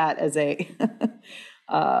love that as a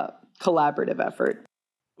collaborative effort.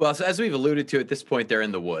 Well, so as we've alluded to, at this point, they're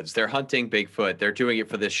in the woods. They're hunting Bigfoot. They're doing it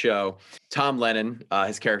for this show. Tom Lennon,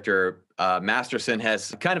 his character, Masterson,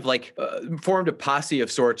 has kind of like formed a posse of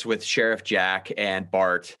sorts with Sheriff Jack and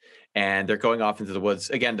Bart, and they're going off into the woods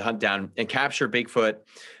again to hunt down and capture Bigfoot.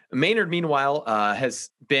 Maynard, meanwhile, has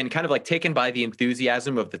been kind of like taken by the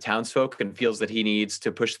enthusiasm of the townsfolk and feels that he needs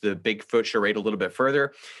to push the Bigfoot charade a little bit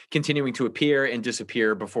further, continuing to appear and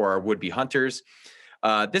disappear before our would-be hunters.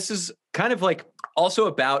 This is kind of like also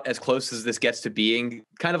about as close as this gets to being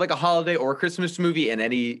kind of like a holiday or Christmas movie in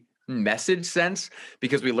any message sense,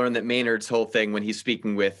 because we learn that Maynard's whole thing when he's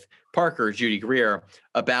speaking with Parker, Judy Greer,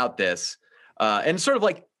 about this, and sort of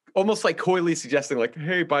like almost like coyly suggesting like,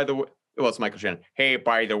 hey, by the way, well, it's Michael Shannon. Hey,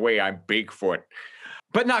 by the way, I'm Bigfoot,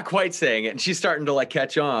 but not quite saying it. And she's starting to like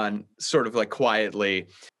catch on sort of like quietly.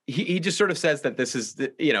 He just sort of says that this is,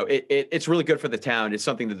 it's really good for the town. It's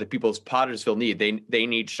something that the people of Pottersville need. They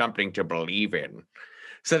need something to believe in.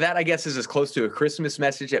 So that, I guess, is as close to a Christmas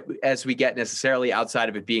message as we get necessarily, outside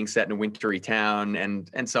of it being set in a wintry town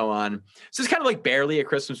and so on. So it's kind of like barely a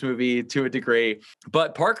Christmas movie to a degree.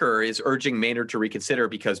 But Parker is urging Maynard to reconsider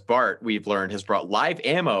because Bart, we've learned, has brought live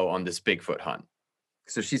ammo on this Bigfoot hunt.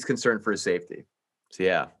 So she's concerned for his safety. So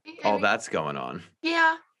yeah, all that's going on.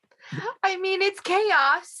 Yeah. I mean, it's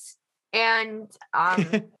chaos. And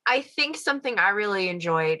I think something I really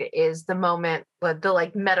enjoyed is the moment, the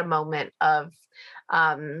like meta moment of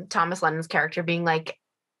Thomas Lennon's character being like,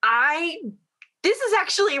 this is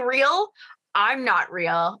actually real. I'm not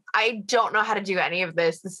real. I don't know how to do any of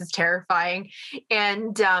this. This is terrifying.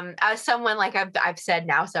 And as someone like I've said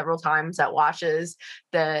now several times that watches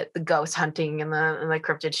the ghost hunting and the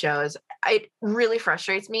cryptid shows, it really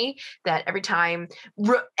frustrates me that every time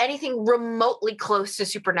anything remotely close to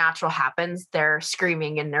supernatural happens, they're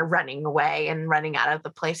screaming and they're running away and running out of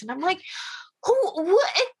the place. And I'm like,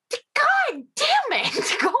 what? God damn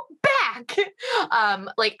it, go back.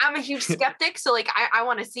 Like, I'm a huge skeptic, so like I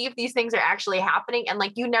want to see if these things are actually happening, and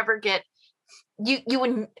like you never get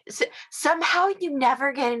somehow you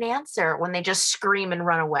never get an answer when they just scream and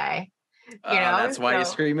run away. That's why you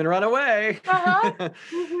scream and run away.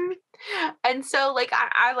 Mm-hmm. And so like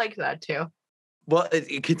I like that too. Well,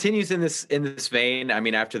 it continues in this vein. I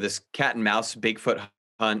mean, after this cat and mouse Bigfoot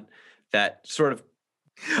hunt that sort of,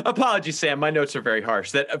 apologies, Sam, my notes are very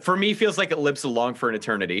harsh. That for me feels like it lives along for an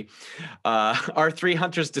eternity. Our three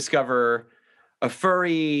hunters discover a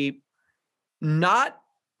furry, not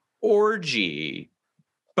orgy,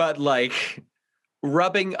 but like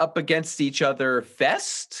rubbing up against each other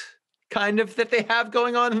fest kind of that they have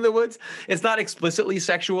going on in the woods. It's not explicitly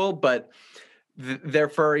sexual, but they're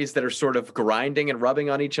furries that are sort of grinding and rubbing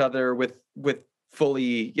on each other with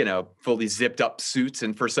fully zipped up suits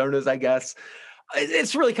and personas, I guess.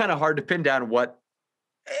 It's really kind of hard to pin down what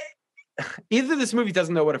either this movie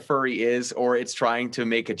doesn't know what a furry is, or it's trying to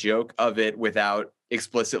make a joke of it without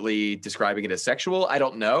explicitly describing it as sexual. I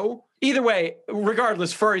don't know. Either way,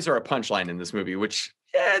 regardless, furries are a punchline in this movie, which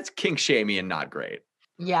it's kink shamey and not great.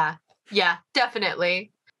 Yeah,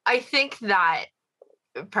 definitely. I think that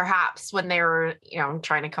perhaps when they were,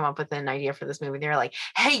 trying to come up with an idea for this movie, they were like,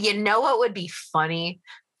 hey, you know what would be funny?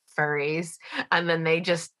 Furries. And then they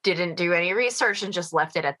just didn't do any research and just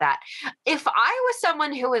left it at that. If I was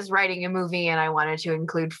someone who was writing a movie and I wanted to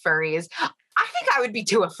include furries, I think I would be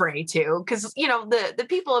too afraid to, because the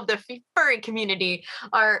people of the furry community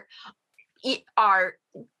are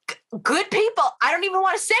good people. I don't even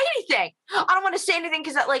want to say anything. I don't want to say anything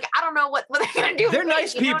because I don't know what they're going to do. They're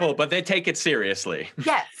nice people, but they take it seriously.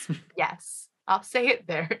 Yes. I'll say it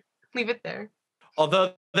there. Leave it there.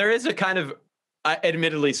 Although there is a kind of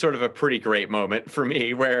admittedly sort of a pretty great moment for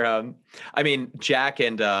me where, Jack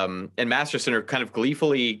and Masterson are kind of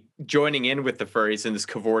gleefully joining in with the furries in this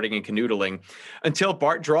cavorting and canoodling until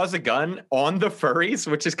Bart draws a gun on the furries,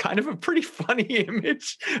 which is kind of a pretty funny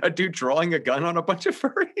image, a dude drawing a gun on a bunch of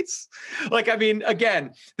furries. Like, I mean,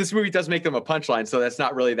 again, this movie does make them a punchline, so that's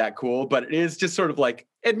not really that cool, but it is just sort of like,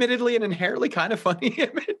 admittedly, an inherently kind of funny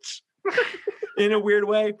image. In a weird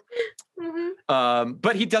way. Mm-hmm.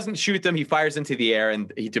 But he doesn't shoot them. He fires into the air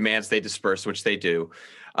and he demands they disperse, which they do.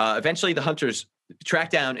 Eventually, the hunters track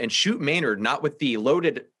down and shoot Maynard, not with the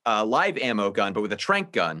loaded live ammo gun, but with a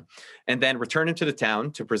tranq gun, and then return him to the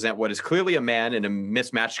town to present what is clearly a man in a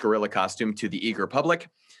mismatched gorilla costume to the eager public.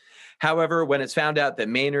 However, when it's found out that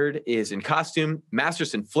Maynard is in costume,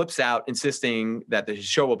 Masterson flips out, insisting that the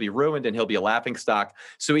show will be ruined and he'll be a laughingstock.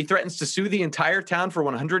 So he threatens to sue the entire town for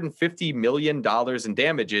 $150 million in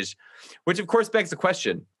damages, which of course begs the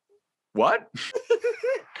question, what?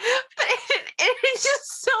 It's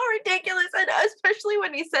just so ridiculous. And especially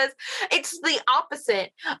when he says it's the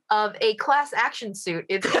opposite of a class action suit.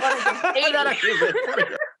 It's one of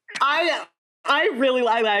the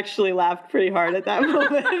I actually laughed pretty hard at that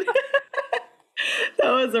moment.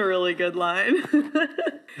 That was a really good line.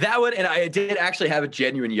 That one, and I did actually have a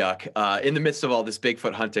genuine yuck in the midst of all this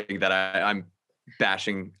Bigfoot hunting that I'm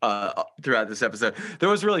bashing throughout this episode. There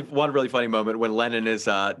was one really funny moment when Lennon is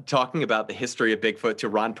talking about the history of Bigfoot to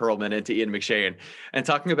Ron Perlman and to Ian McShane, and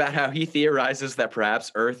talking about how he theorizes that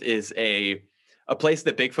perhaps Earth is a place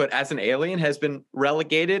that Bigfoot as an alien has been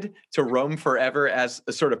relegated to roam forever as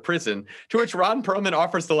a sort of prison, to which Ron Perlman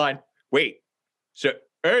offers the line, "Wait, so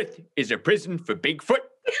Earth is a prison for Bigfoot?"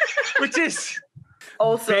 Which is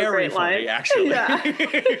also very funny, actually. Yeah.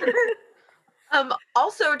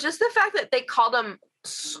 Also, just the fact that they called them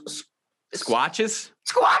Squatches?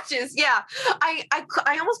 Squatches, yeah.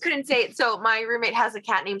 I almost couldn't say it. So my roommate has a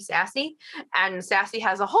cat named Sassy, and Sassy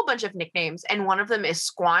has a whole bunch of nicknames, and one of them is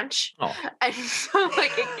Squanch. Oh. And so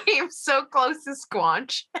it came so close to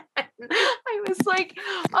Squanch. And I was like,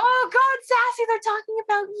 oh God, Sassy, they're talking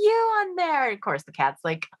about you on there. And of course the cat's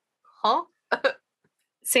like, huh?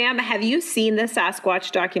 Sam, have you seen the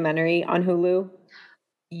Sasquatch documentary on Hulu?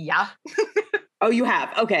 Yeah. Oh, you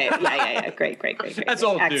have? Okay. Yeah. Great. That's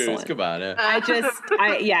all excellent news. Come on.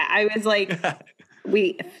 I was like,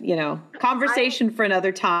 conversation for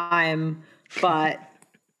another time, but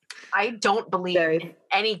I don't believe in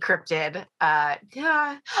any cryptid. I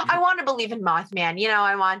want to believe in Mothman,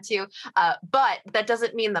 I want to, but that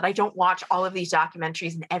doesn't mean that I don't watch all of these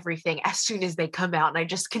documentaries and everything as soon as they come out, and I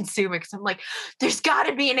just consume it because I'm like, there's got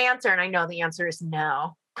to be an answer, and I know the answer is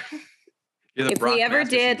no. You're the if we ever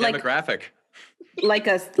did demographic. like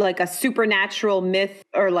a supernatural myth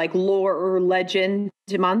or like lore or legend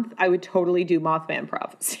month, I would totally do Mothman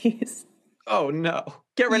prophecies. Oh no.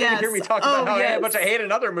 Get ready to hear me talk about how much I hate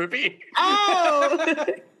another movie. Oh,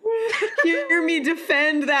 hear me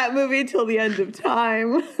defend that movie till the end of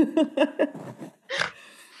time.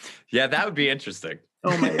 Yeah, that would be interesting.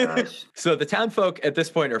 Oh my gosh. So the townfolk at this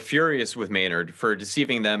point are furious with Maynard for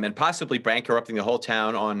deceiving them and possibly bankrupting the whole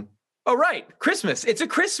town on, oh, right, Christmas. It's a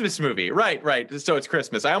Christmas movie. Right. So it's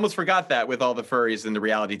Christmas. I almost forgot that with all the furries and the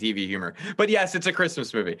reality TV humor. But yes, it's a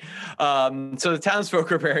Christmas movie. So the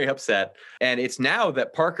townsfolk are very upset. And it's now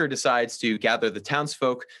that Parker decides to gather the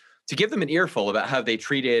townsfolk to give them an earful about how they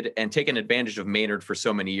treated and taken advantage of Maynard for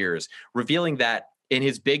so many years, revealing that in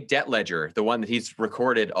his big debt ledger, the one that he's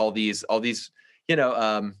recorded all these on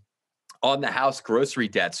the house grocery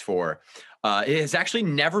debts for, it has actually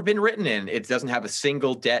never been written in. It doesn't have a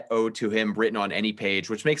single debt owed to him written on any page,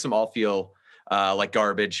 which makes them all feel like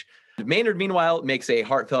garbage. Maynard, meanwhile, makes a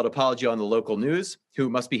heartfelt apology on the local news, who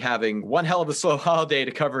must be having one hell of a slow holiday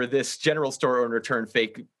to cover this general store owner turned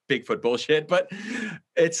fake Bigfoot bullshit. But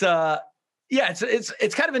it's kind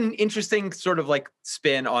of an interesting sort of like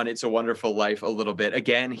spin on It's a Wonderful Life a little bit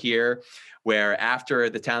again here, where after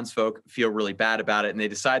the townsfolk feel really bad about it and they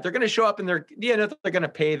decide they're going to show up and they're going to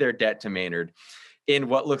pay their debt to Maynard in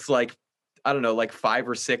what looks like, I don't know, like 5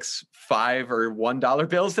 or 6 $5 or $1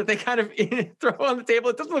 bills that they kind of throw on the table.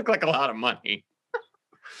 It doesn't look like a lot of money,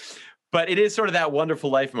 but it is sort of that Wonderful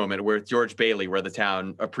Life moment where George Bailey, where the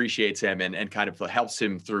town appreciates him and kind of helps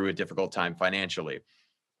him through a difficult time financially.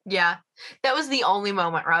 Yeah, that was the only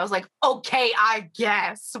moment where I was like, okay, I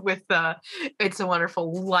guess, with the It's a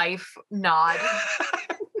Wonderful Life nod.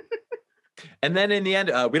 And then in the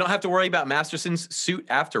end, we don't have to worry about Masterson's suit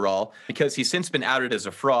after all, because he's since been outed as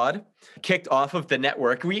a fraud, kicked off of the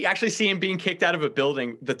network. We actually see him being kicked out of a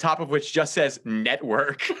building, the top of which just says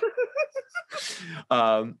network.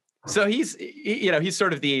 So he's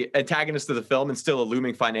sort of the antagonist of the film and still a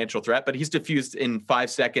looming financial threat, but he's diffused in 5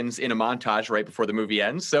 seconds in a montage right before the movie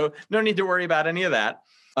ends. So no need to worry about any of that.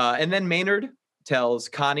 And then Maynard tells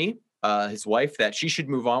Connie, his wife, that she should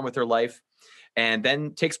move on with her life, and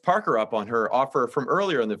then takes Parker up on her offer from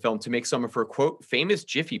earlier in the film to make some of her, quote, famous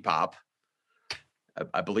Jiffy Pop.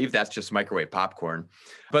 I believe that's just microwave popcorn.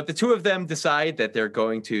 But the two of them decide that they're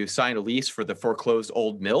going to sign a lease for the foreclosed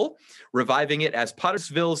old mill, reviving it as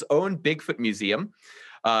Pottersville's own Bigfoot museum,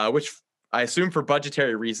 which I assume for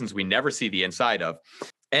budgetary reasons we never see the inside of.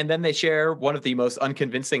 And then they share one of the most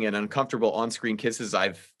unconvincing and uncomfortable on-screen kisses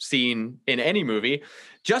I've seen in any movie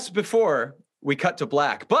just before we cut to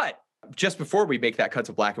black. But just before we make that cut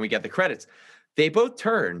to black and we get the credits, they both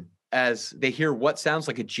turn as they hear what sounds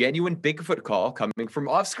like a genuine Bigfoot call coming from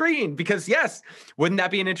off screen. Because yes, wouldn't that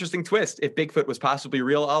be an interesting twist if Bigfoot was possibly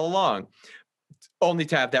real all along? Only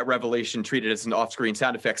to have that revelation treated as an off-screen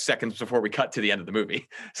sound effect seconds before we cut to the end of the movie.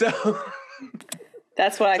 So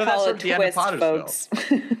that's what I call a twist, folks.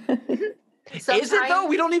 Sometimes, is it though?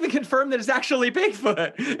 We don't even confirm that it's actually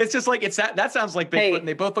Bigfoot. It's just like that sounds like Bigfoot, and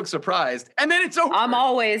they both look surprised, and then it's over. I'm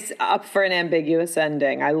always up for an ambiguous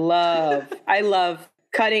ending. I love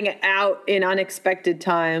cutting out in unexpected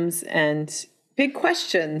times and big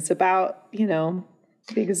questions about, the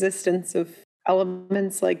existence of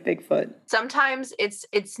elements like Bigfoot. Sometimes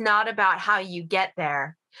it's not about how you get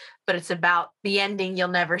there, but it's about the ending you'll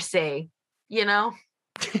never see,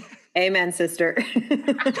 Amen, sister.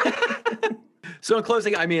 So in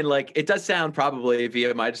closing, I mean, like, it does sound probably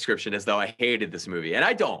via my description as though I hated this movie, and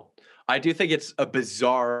I don't. I do think it's a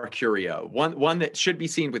bizarre curio, one that should be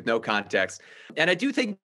seen with no context. And I do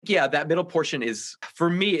think, that middle portion is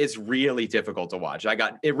really difficult to watch.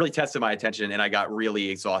 It really tested my attention, and I got really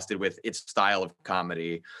exhausted with its style of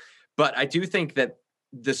comedy. But I do think that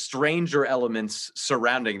the stranger elements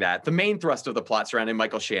surrounding that, the main thrust of the plot surrounding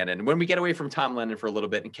Michael Shannon, when we get away from Tom Lennon for a little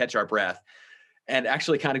bit and catch our breath and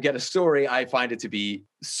actually kind of get a story, I find it to be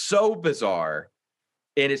so bizarre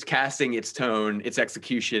in its casting, its tone, its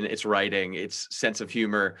execution, its writing, its sense of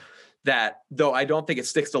humor, that though I don't think it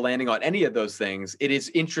sticks to landing on any of those things, it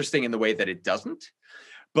is interesting in the way that it doesn't.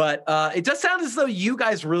 But it does sound as though you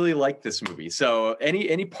guys really like this movie. So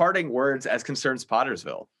any parting words as concerns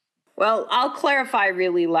Pottersville? Well, I'll clarify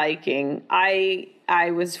really liking. I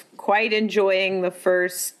was quite enjoying the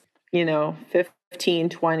first, 15,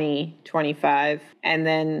 20, 25, and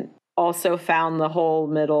then also found the whole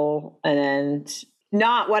middle and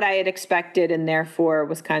not what I had expected, and therefore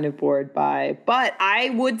was kind of bored by. But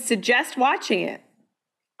I would suggest watching it.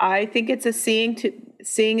 I think it's a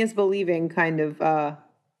seeing is believing kind of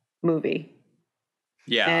movie.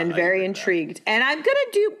 Yeah, and very intrigued. And I'm gonna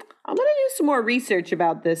do some more research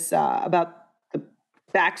about this, about the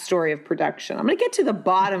backstory of production. I'm gonna get to the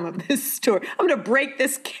bottom of this story. I'm gonna break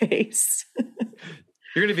this case.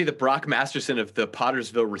 You're gonna be the Brock Masterson of the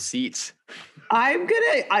Pottersville receipts. I'm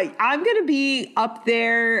gonna be up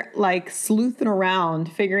there like sleuthing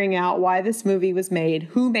around, figuring out why this movie was made,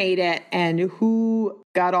 who made it, and who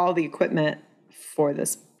got all the equipment for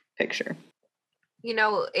this picture.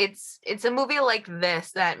 It's a movie like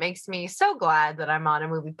this that makes me so glad that I'm on a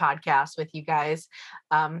movie podcast with you guys.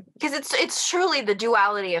 Because it's truly the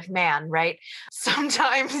duality of man, right?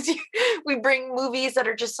 Sometimes we bring movies that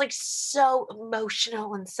are just like so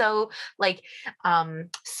emotional and so like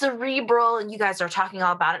cerebral, and you guys are talking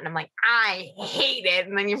all about it, and I'm like, I hate it.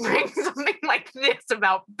 And then you bring something like this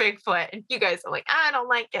about Bigfoot, and you guys are like, I don't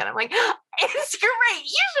like it. I'm like, it's great.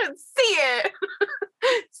 You should see it.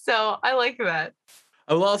 So I like that.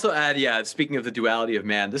 I will also add, speaking of the duality of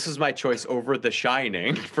man, this is my choice over The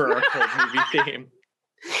Shining for our cold movie theme.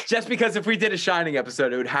 Just because if we did a Shining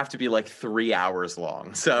episode, it would have to be like 3 hours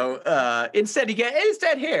long. So instead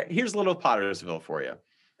here's a little Pottersville for you.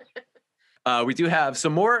 We do have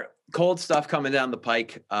some more cold stuff coming down the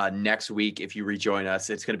pike next week. If you rejoin us,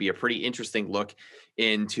 it's going to be a pretty interesting look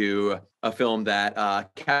into a film that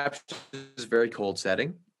captures a very cold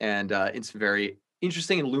setting and in some very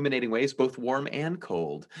interesting and illuminating ways, both warm and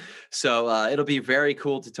cold. So it'll be very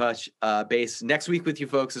cool to touch base next week with you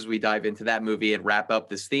folks as we dive into that movie and wrap up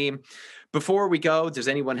this theme. Before we go, does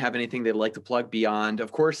anyone have anything they'd like to plug beyond,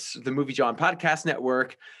 of course, the Movie Jawn Podcast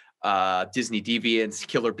Network, Disney Deviants,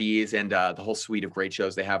 Killer Bees, and the whole suite of great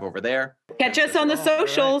shows they have over there? Catch us on the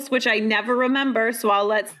socials, which I never remember, so I'll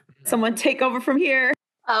let someone take over from here.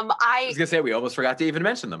 I was gonna say we almost forgot to even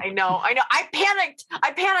mention them. I know. I panicked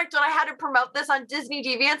when I had to promote this on Disney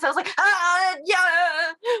Deviants. I was like,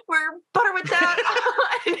 we're butter with that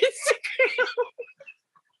on Instagram.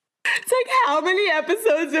 It's like, how many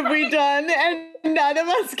episodes have we done, and none of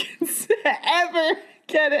us can ever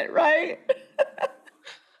get it right?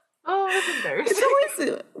 Oh, that's embarrassing. It's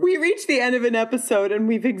always, we reach the end of an episode and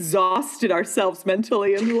we've exhausted ourselves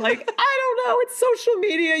mentally and like, I don't know, it's social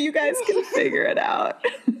media. You guys can figure it out.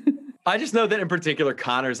 I just know that in particular,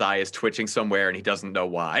 Connor's eye is twitching somewhere and he doesn't know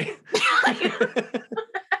why.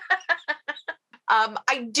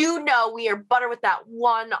 I do know we are Butter With That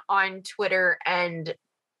One on Twitter and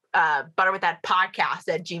Butter With That Podcast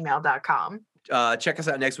at gmail.com. Check us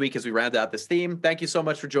out next week as we round out this theme. Thank you so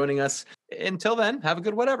much for joining us. Until then, have a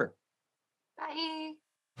good whatever. Bye.